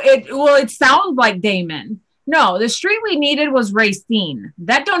 no, it sounds like Damon. No, the street we needed was Racine.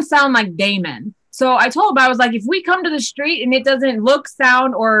 That don't sound like Damon. So I told him, I was like, if we come to the street and it doesn't look,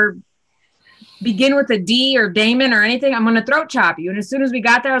 sound, or begin with a D or Damon or anything, I'm going to throat chop you. And as soon as we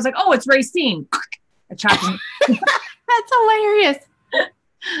got there, I was like, oh, it's Racine. I chopped him. That's hilarious.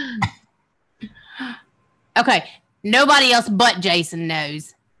 Okay. Nobody else but Jason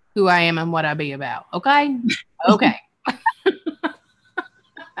knows who I am and what I be about. Okay? Okay.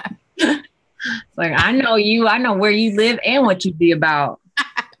 Like, I know you. I know where you live and what you be about.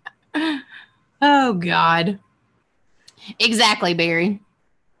 Oh, God. Exactly, Barry.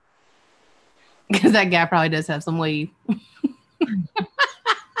 Because that guy probably does have some weed.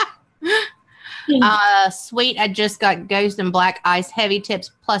 Sweet. I just got Ghost and Black Ice heavy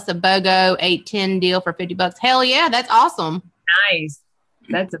tips plus a BOGO 810 deal for $50. Hell yeah, that's awesome. Nice.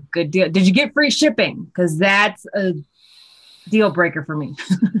 That's a good deal. Did you get free shipping? Because that's a deal breaker for me.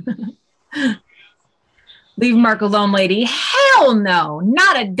 Leave Mark alone, lady. Hell no.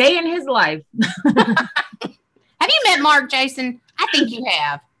 Not a day in his life. Have you met Mark, Jason? I think you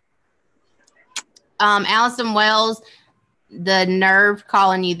have. Allison Wells, the nerve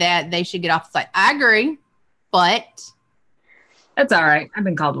calling you that they should get off the site. I agree, but that's all right. I've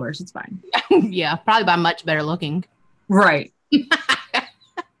been called worse. It's fine. Yeah, probably by much better looking. Right.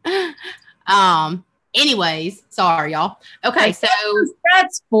 Anyways, sorry, y'all. Okay, so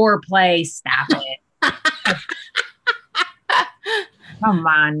that's foreplay. Stop it. Come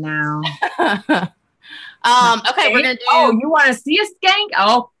on now. Okay, we're gonna do. Oh, you want to see a skank?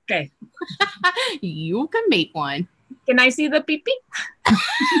 Oh, okay. You can meet one. Can I see the pee-pee?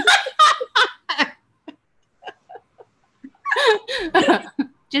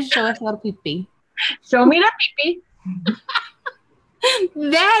 Just show us a little pee-pee. Show me the pee-pee.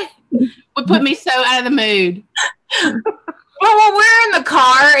 That would put me so out of the mood. Well, when we're in the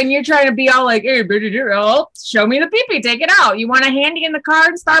car and you're trying to be all like, hey, show me the pee-pee, take it out. You want a handy in the car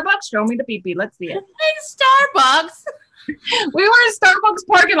in Starbucks? Show me the pee-pee. Let's see it. Hey, Starbucks. We were in Starbucks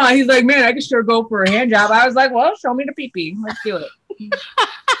parking lot. He's like, man, I could sure go for a hand job. I was like, well, show me the pee-pee. Let's do it.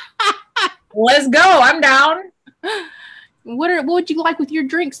 Let's go. I'm down. What would you like with your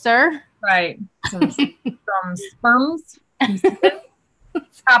drink, sir? Right. Some sperms.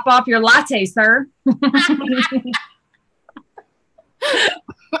 Top off your latte, sir.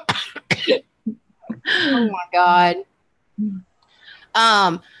 Oh my God.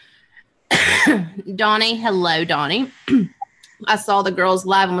 Donnie, hello, Donnie. I saw the girls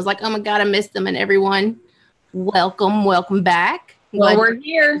live and was like, oh my God, I missed them. And everyone, welcome back. Well, we're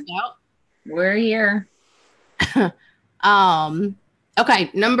here. We're here. Okay.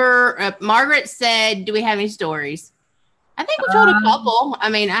 Margaret said, do we have any stories? I think we told a couple. I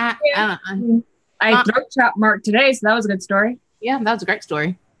mean, I throat chopped Mark today, so that was a good story. Yeah, that was a great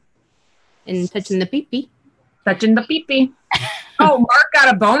story. And touching the pee-pee. Touching the pee-pee. Oh, Mark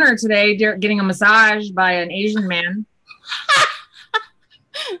got a boner today getting a massage by an Asian man.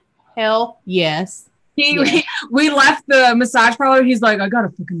 Hell yes. We left the massage parlor. He's like, I got a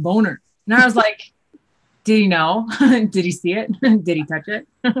fucking boner. And I was like, did he know? Did he see it? Did he touch it?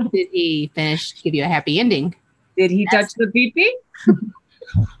 Did he give you a happy ending? Did he touch the pee-pee?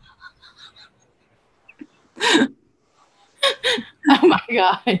 Oh my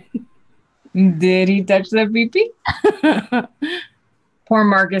God. Did he touch the pee-pee? Poor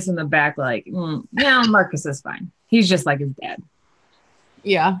Marcus in the back, like, yeah, Marcus is fine. He's just like his dad.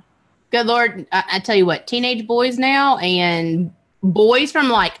 Yeah. Good Lord. I tell you what, teenage boys now and boys from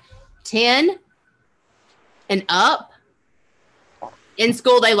like 10 and up in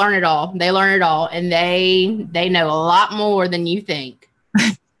school, they learn it all. And they know a lot more than you think.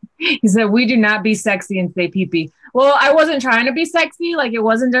 He said, we do not be sexy and say pee-pee. Well, I wasn't trying to be sexy. Like, it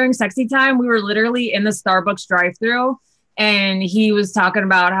wasn't during sexy time. We were literally in the Starbucks drive-thru, and he was talking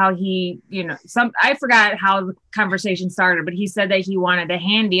about how he, I forgot how the conversation started, but he said that he wanted a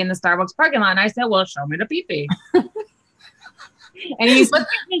handy in the Starbucks parking lot. And I said, well, show me the pee-pee. And he said,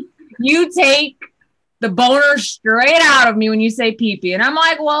 you take the boner straight out of me when you say pee-pee. And I'm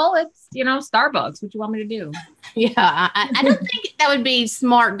like, well, it's, Starbucks. What you want me to do? Yeah, I don't think that would be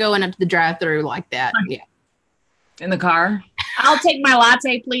smart going up to the drive-thru like that. Yeah. In the car. I'll take my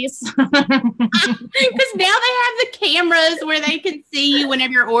latte, please. Because now they have the cameras where they can see you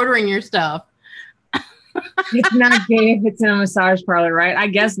whenever you're ordering your stuff. It's not gay if it's in a massage parlor, right? I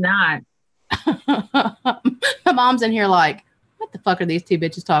guess not. My mom's in here like, what the fuck are these two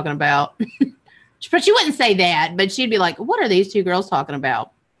bitches talking about? But she wouldn't say that, but she'd be like, what are these two girls talking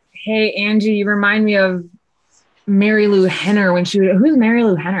about? Hey, Angie, you remind me of Mary Lou Henner who's Mary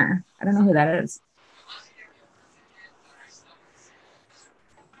Lou Henner? I don't know who that is.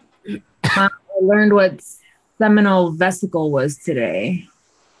 I learned what seminal vesicle was today.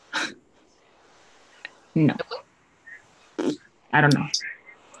 No. I don't know.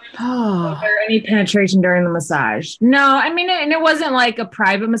 Was there any penetration during the massage? No, I mean, and it wasn't like a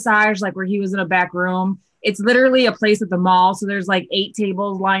private massage, like where he was in a back room. It's literally a place at the mall. So there's like 8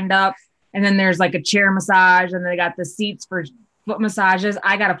 tables lined up, and then there's like a chair massage, and they got the seats for foot massages.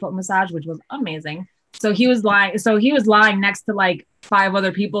 I got a foot massage, which was amazing. So he was lying next to like 5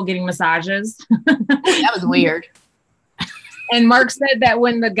 other people getting massages. That was weird. And Mark said that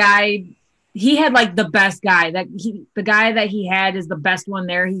when he had like the best guy, the guy that he had is the best one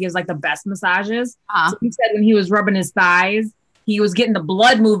there. He gives like the best massages. So he said when he was rubbing his thighs, he was getting the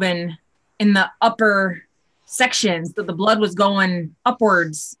blood moving in the upper sections. So the blood was going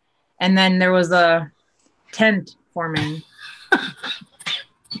upwards. And then there was a tent forming.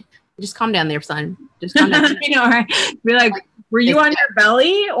 Just calm down there, son. Just calm down. Right? Be like, were you on your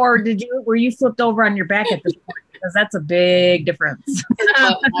belly or were you flipped over on your back at this point? Because that's a big difference.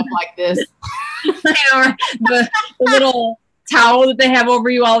 Up like this. The little towel that they have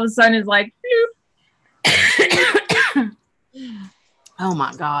over you all of a sudden is like, oh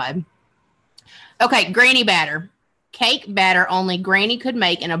my God. Okay, granny batter. Cake batter only granny could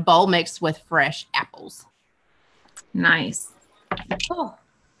make in a bowl mixed with fresh apples. Nice. Oh.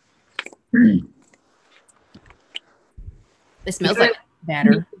 It smells like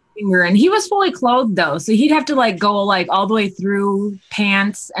batter. And he was fully clothed though, so he'd have to like go like all the way through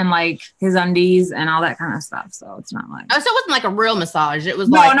pants and like his undies and all that kind of stuff. So it's not like so it wasn't like a real massage. It was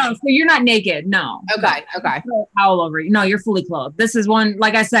no. So you're not naked. No. Okay. Towel over you. No, you're fully clothed. This is one,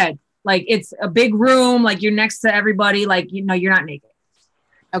 like I said, like it's a big room. Like you're next to everybody. Like you're not naked.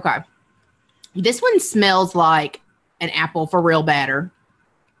 Okay. This one smells like an apple for real batter.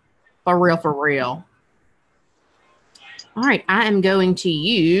 For real. All right, I am going to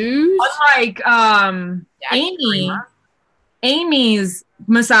use like Amy's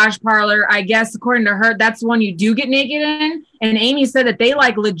massage parlor. I guess according to her, that's the one you do get naked in. And Amy said that they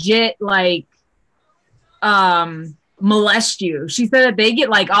like legit like molest you. She said that they get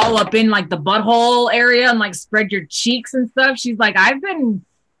like all up in like the butthole area and like spread your cheeks and stuff. She's like, I've been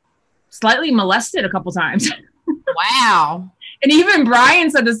slightly molested a couple times. Wow. And even Brian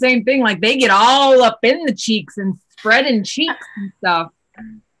said the same thing. Like they get all up in the cheeks and spreading cheeks and stuff.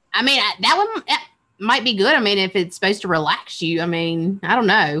 I mean, that might be good. I mean, if it's supposed to relax you, I mean, I don't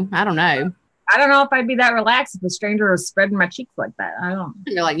know. I don't know if I'd be that relaxed if a stranger was spreading my cheeks like that. I don't.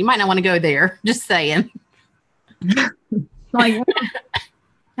 You're like, you might not want to go there. Just saying. Like,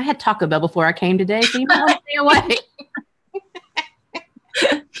 I had Taco Bell before I came today, so you might want to stay away.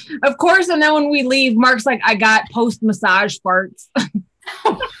 Of course, and then when we leave, Mark's like, I got post-massage farts. Like,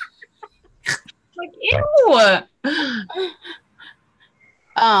 ew.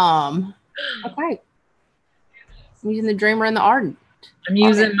 Okay. I'm using the Dreamer and the Ardent. I'm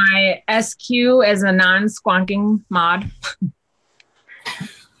using my SQ as a non-squonking mod.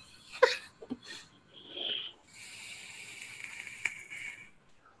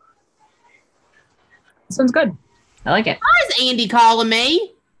 This one's good. I like it. Why is Andy calling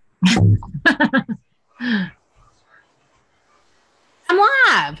me? I'm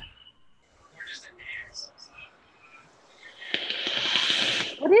live.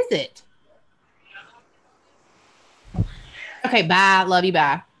 What is it? Okay, bye. Love you,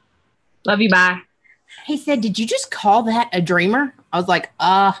 bye. Love you, bye. He said, did you just call that a Dreamer? I was like,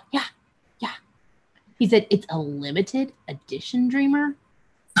 yeah. He said, it's a limited edition Dreamer.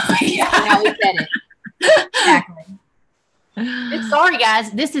 Yeah. How he said it. Exactly. Sorry,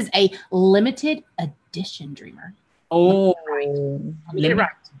 guys. This is a limited edition Dreamer. Oh. Let me get it right.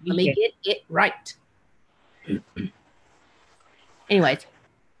 Let me get it right. Anyways.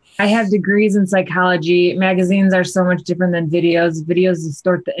 I have degrees in psychology. Magazines are so much different than videos. Videos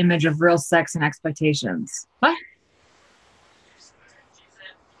distort the image of real sex and expectations. What?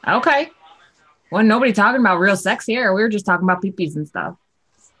 Okay. Well, nobody talking about real sex here. We were just talking about peepees and stuff.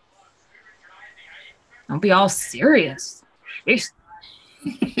 Don't be all serious.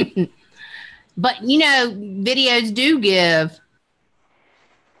 But, videos do give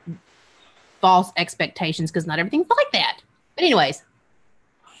false expectations because not everything's like that. But anyways.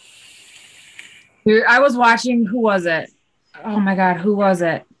 I was watching, who was it? Oh my God, who was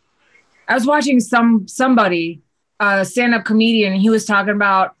it? I was watching somebody, a stand-up comedian, and he was talking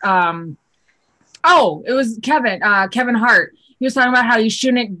about, it was Kevin Hart. He was talking about how you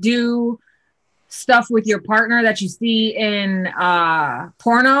shouldn't do stuff with your partner that you see in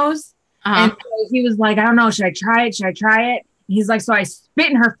pornos. And so he was like, I don't know, should I try it? And he's like, so I spit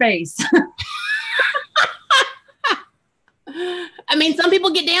in her face. I mean, some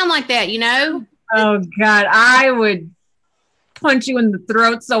people get down like that, Oh God, I would punch you in the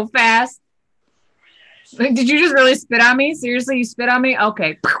throat so fast. Like, did you just really spit on me? Seriously, you spit on me?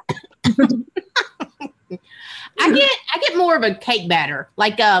 Okay. I get more of a cake batter.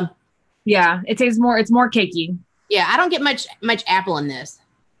 Like yeah, it tastes more, it's more cakey. Yeah, I don't get much apple in this.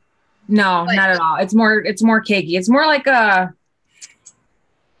 No, not at all. It's more cakey. It's more like a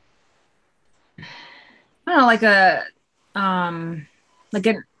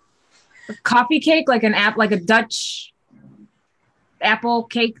coffee cake, like a Dutch apple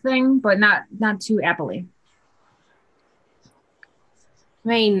cake thing, but not too appley. I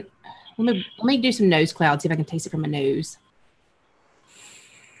mean, let me do some nose clouds, see if I can taste it from my nose.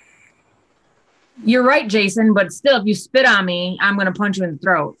 You're right, Jason, but still, if you spit on me, I'm going to punch you in the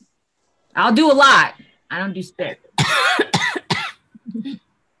throat. I'll do a lot. I don't do spit.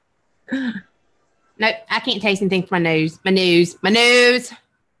 Nope, I can't taste anything from my nose. My nose.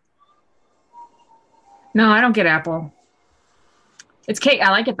 No, I don't get apple. It's cake.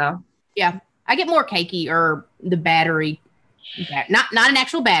 I like it, though. Yeah, I get more cakey or the battery. Not an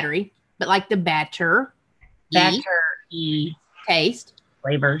actual battery, but like the batter. Taste.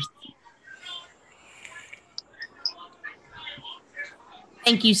 Flavors.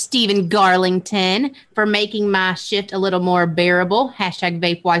 Thank you, Stephen Garlington, for making my shift a little more bearable. Hashtag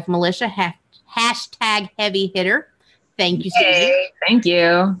Vape Wife Militia. Hashtag Heavy Hitter. Thank you, Stephen. Hey, thank you.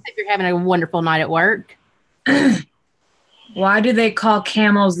 Hope you're having a wonderful night at work. Why do they call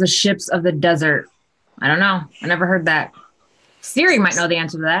camels the ships of the desert? I don't know. I never heard that. Siri might know the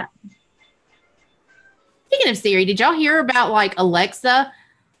answer to that. Speaking of Siri, did y'all hear about like Alexa?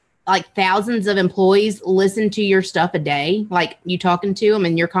 Like thousands of employees listen to your stuff a day, like you talking to them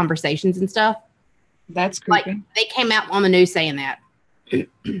and your conversations and stuff. That's creepy. Like they came out on the news saying that.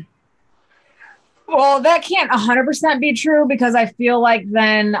 Well, that can't 100% be true because I feel like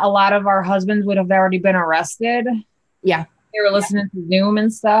then a lot of our husbands would have already been arrested. Yeah. They were listening to Zoom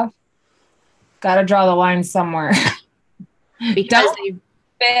and stuff. Got to draw the line somewhere. Because Don't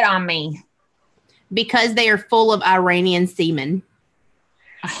spit on me. Because they are full of Iranian semen.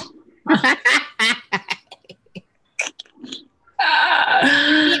 You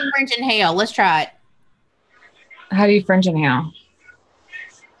can't French inhale. Let's try it. How do you French inhale?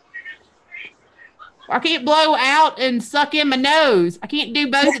 I can't blow out and suck in my nose. I can't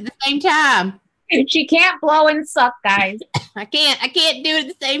do both at the same time. She can't blow and suck, guys. I can't do it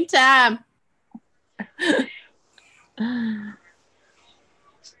at the same time.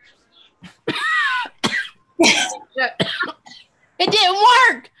 It didn't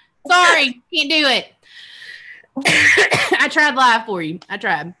work. Sorry, can't do it. I tried live for you. I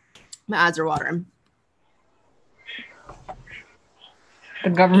tried. My eyes are watering. The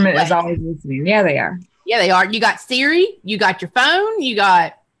government is always listening. Yeah, they are. Yeah, they are. You got Siri. You got your phone. You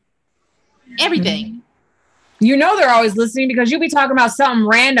got everything. You know they're always listening because you'll be talking about something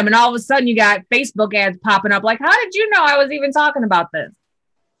random and all of a sudden you got Facebook ads popping up like, how did you know I was even talking about this?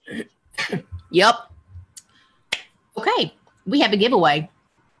 Yep. Okay. We have a giveaway.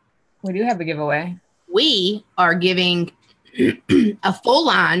 We do have a giveaway. We are giving a full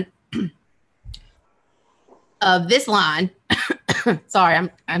line of this line. Sorry,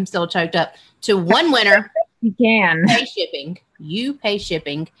 I'm still choked up. To one winner. You can. Pay shipping. You pay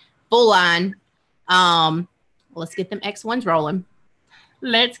shipping. Full line. Let's get them X1s rolling.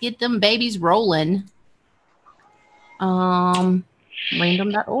 Let's get them babies rolling. Random.org.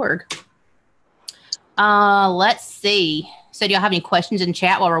 Let's see. So do y'all have any questions in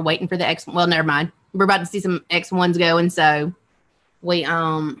chat while we're waiting for the X? Well, never mind. We're about to see some X1s going. So we,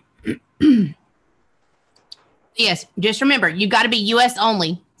 yes, just remember, you got to be US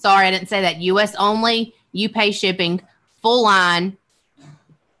only. Sorry, I didn't say that. US only. You pay shipping. Full line.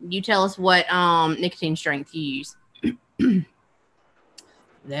 You tell us what nicotine strength you use.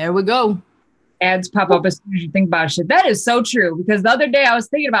 There we go. Ads pop up as soon as you think about shit. That is so true. Because the other day I was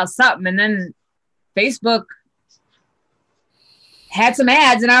thinking about something and then Facebook had some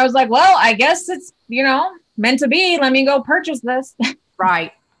ads and I was like, well, I guess it's, meant to be. Let me go purchase this.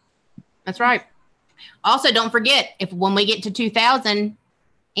 Right. That's right. Also, don't forget, when we get to 2,000,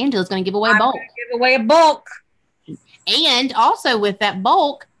 Angela's going to give away a bulk. Give away a bulk. And also with that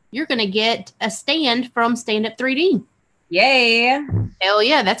bulk, you're going to get a stand from Stand Up 3D. Yay. Hell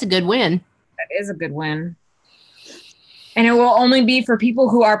yeah, that's a good win. That is a good win. And it will only be for people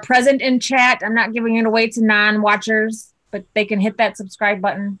who are present in chat. I'm not giving it away to non-watchers, but they can hit that subscribe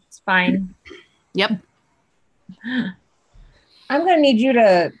button. It's fine. Yep. I'm going to need you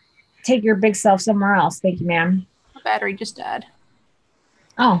to take your big self somewhere else. Thank you, ma'am. My battery just died.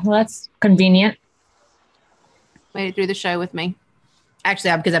 Oh, well, that's convenient. Made it through the show with me.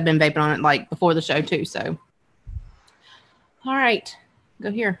 Actually, because I've been vaping on it like before the show too. So, all right,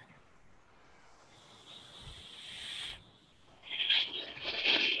 go here.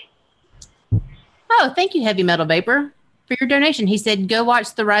 Oh, thank you, Heavy Metal Vapor, for your donation. He said, go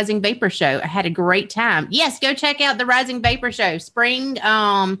watch the Rising Vapor Show. I had a great time. Yes, go check out the Rising Vapor Show. Spring,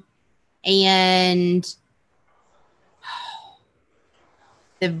 and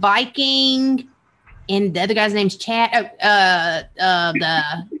the Viking, and the other guy's name's Chad.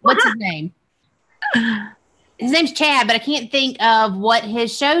 What's his name? His name's Chad, but I can't think of what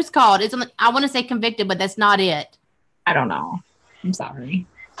his show's called. I want to say Convicted, but that's not it. I don't know. I'm sorry.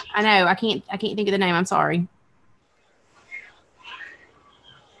 I know. I can't think of the name. I'm sorry.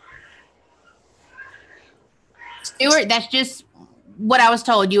 Stuart, that's just what I was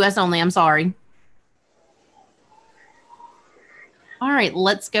told. US only. I'm sorry. All right,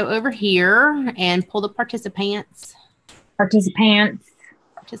 let's go over here and pull the participants. Participants.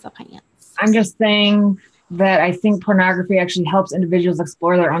 I'm just saying that I think pornography actually helps individuals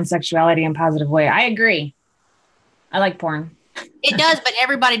explore their own sexuality in a positive way. I agree. I like porn. It does, but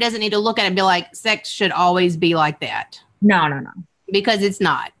everybody doesn't need to look at it and be like, sex should always be like that. No. Because it's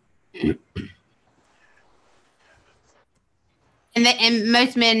not. And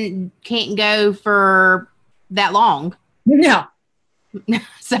most men can't go for that long. No.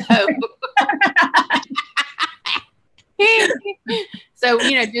 So,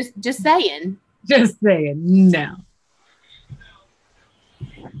 just saying. Just saying, no.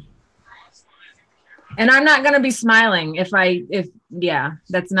 And I'm not going to be smiling if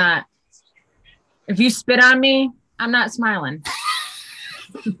that's not, if you spit on me, I'm not smiling.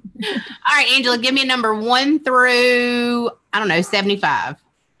 All right, Angela, give me a number 1 through, 75.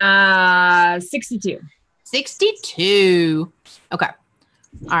 62. 62. Okay.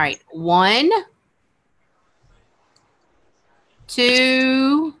 All right. 1,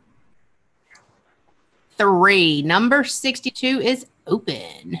 2, 3. Number 62 is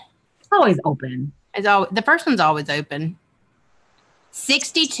open. Always open. The first one's always open.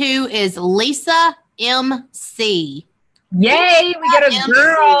 62 is Lisa MC. Yay, we got a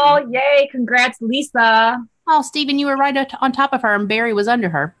girl. Yay, congrats, Lisa. Oh, Stephen, you were right on top of her, and Barry was under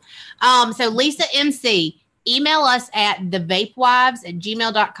her. So Lisa MC, email us at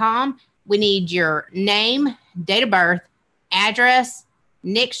thevapewives@gmail.com. We need your name, date of birth, address,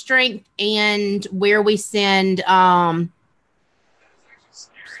 Nick strength, and where we send the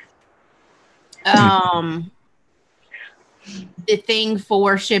thing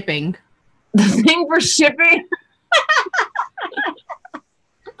for shipping. The thing for shipping?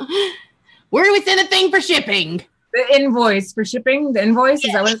 Where do we send the thing for shipping? The invoice for shipping? The invoice? Yes.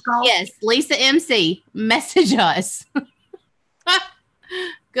 Is that what it's called? Yes. Lisa MC, message us.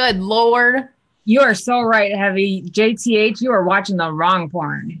 Good Lord. You are so right, Heavy. JTH, you are watching the wrong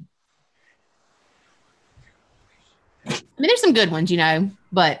porn. I mean, there's some good ones,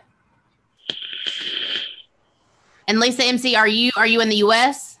 but. And Lisa MC, are you in the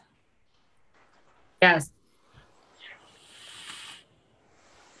US? Yes.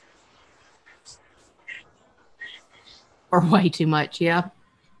 Or way too much, yeah.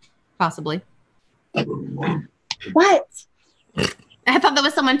 Possibly. What? I thought that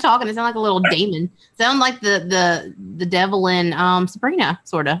was someone talking. It sounded like a little demon. Sound like the devil in Sabrina,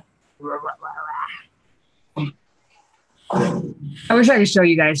 sort of. I wish I could show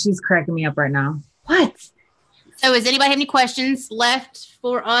you guys. She's cracking me up right now. What? So does anybody have any questions left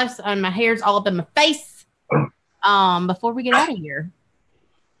for us? My hair's all up in my face. Before we get out of here.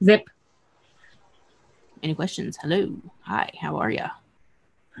 Zip. Any questions? Hello. Hi. How are you?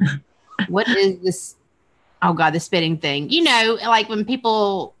 What is this? Oh God, the spitting thing. Like when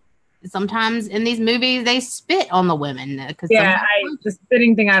people sometimes in these movies they spit on the women. The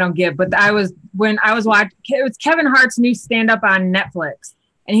spitting thing I don't get. But when I was watching, it was Kevin Hart's new stand-up on Netflix,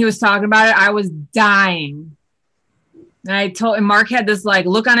 and he was talking about it. I was dying. And Mark had this like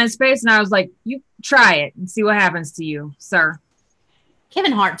look on his face, and I was like, "You try it and see what happens to you, sir."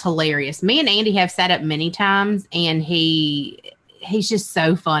 Kevin Hart's hilarious. Me and Andy have sat up many times, and he's just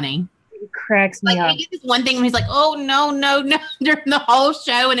so funny. It cracks me up. He gets this one thing when he's like, "Oh no," during the whole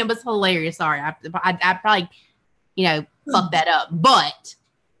show, and it was hilarious. Sorry, I probably fucked that up, but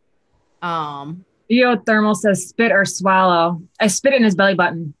Geothermal says spit or swallow. I spit in his belly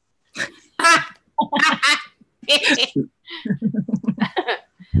button.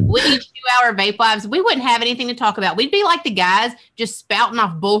 We need 2-hour vape wives. We wouldn't have anything to talk about. We'd be like the guys just spouting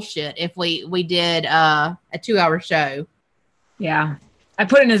off bullshit if we did a 2-hour show. Yeah. I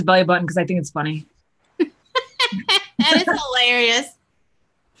put it in his belly button because I think it's funny. That is hilarious.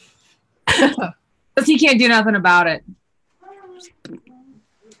 Because he can't do nothing about it.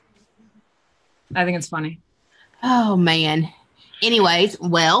 I think it's funny. Oh, man. Anyways,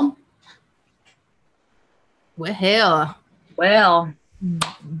 well,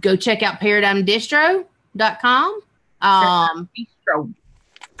 go check out paradigmdistro.com.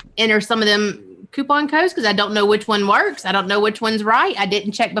 Enter some of them coupon codes because I don't know which one works. I don't know which one's right. I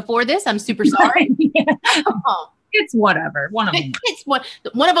didn't check before this. I'm super sorry. It's whatever. One of them.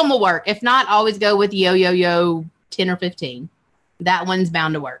 One of them will work. If not, always go with yo 10 or 15. That one's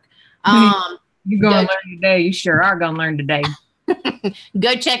bound to work. You're going to learn today. You sure are going to learn today.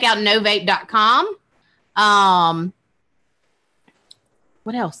 Go check out novape.com.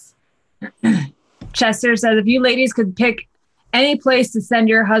 What else? Chester says, if you ladies could pick any place to send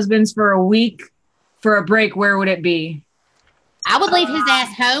your husbands for a week for a break, where would it be? I would leave his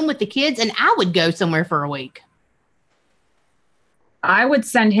ass home with the kids, and I would go somewhere for a week. I would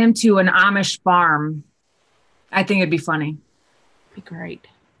send him to an Amish farm. I think it'd be funny. Be great.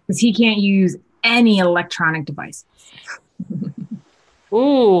 Because he can't use any electronic devices.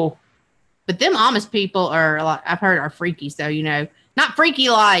 Ooh. But them Amish people I've heard are freaky. So, not freaky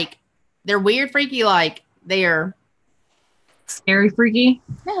like they're weird freaky, like they're scary freaky.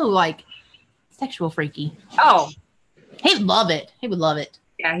 No, like sexual freaky. Oh, he would love it. He would love it.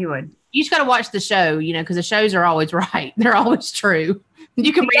 Yeah, he would. You just got to watch the show, because the shows are always right. They're always true.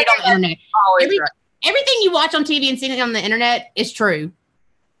 You can read it on the internet. Always right. Everything you watch on TV and see it on the internet is true.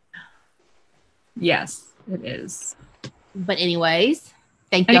 Yes, it is. But anyways,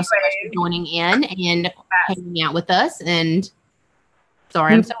 thank you all so much for joining in and hanging out with us. And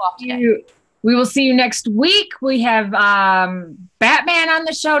sorry, I'm so off today. We will see you next week. We have Batman on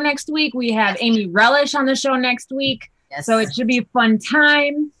the show next week. We have Amy Relish on the show next week. Yes. So it should be a fun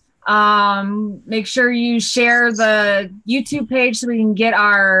time. Make sure you share the YouTube page so we can get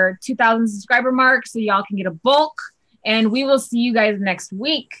our 2,000 subscriber mark so y'all can get a bulk. And we will see you guys next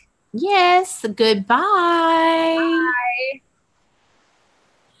week. Yes. Goodbye. Bye.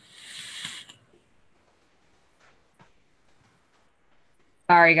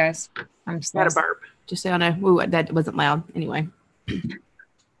 Sorry, guys. I'm just had a burp. Just so y'all know. Ooh, that wasn't loud. Anyway.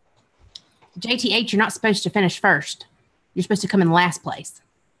 JTH, you're not supposed to finish first. You're supposed to come in last place.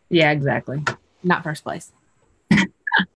 Yeah, exactly. Not first place.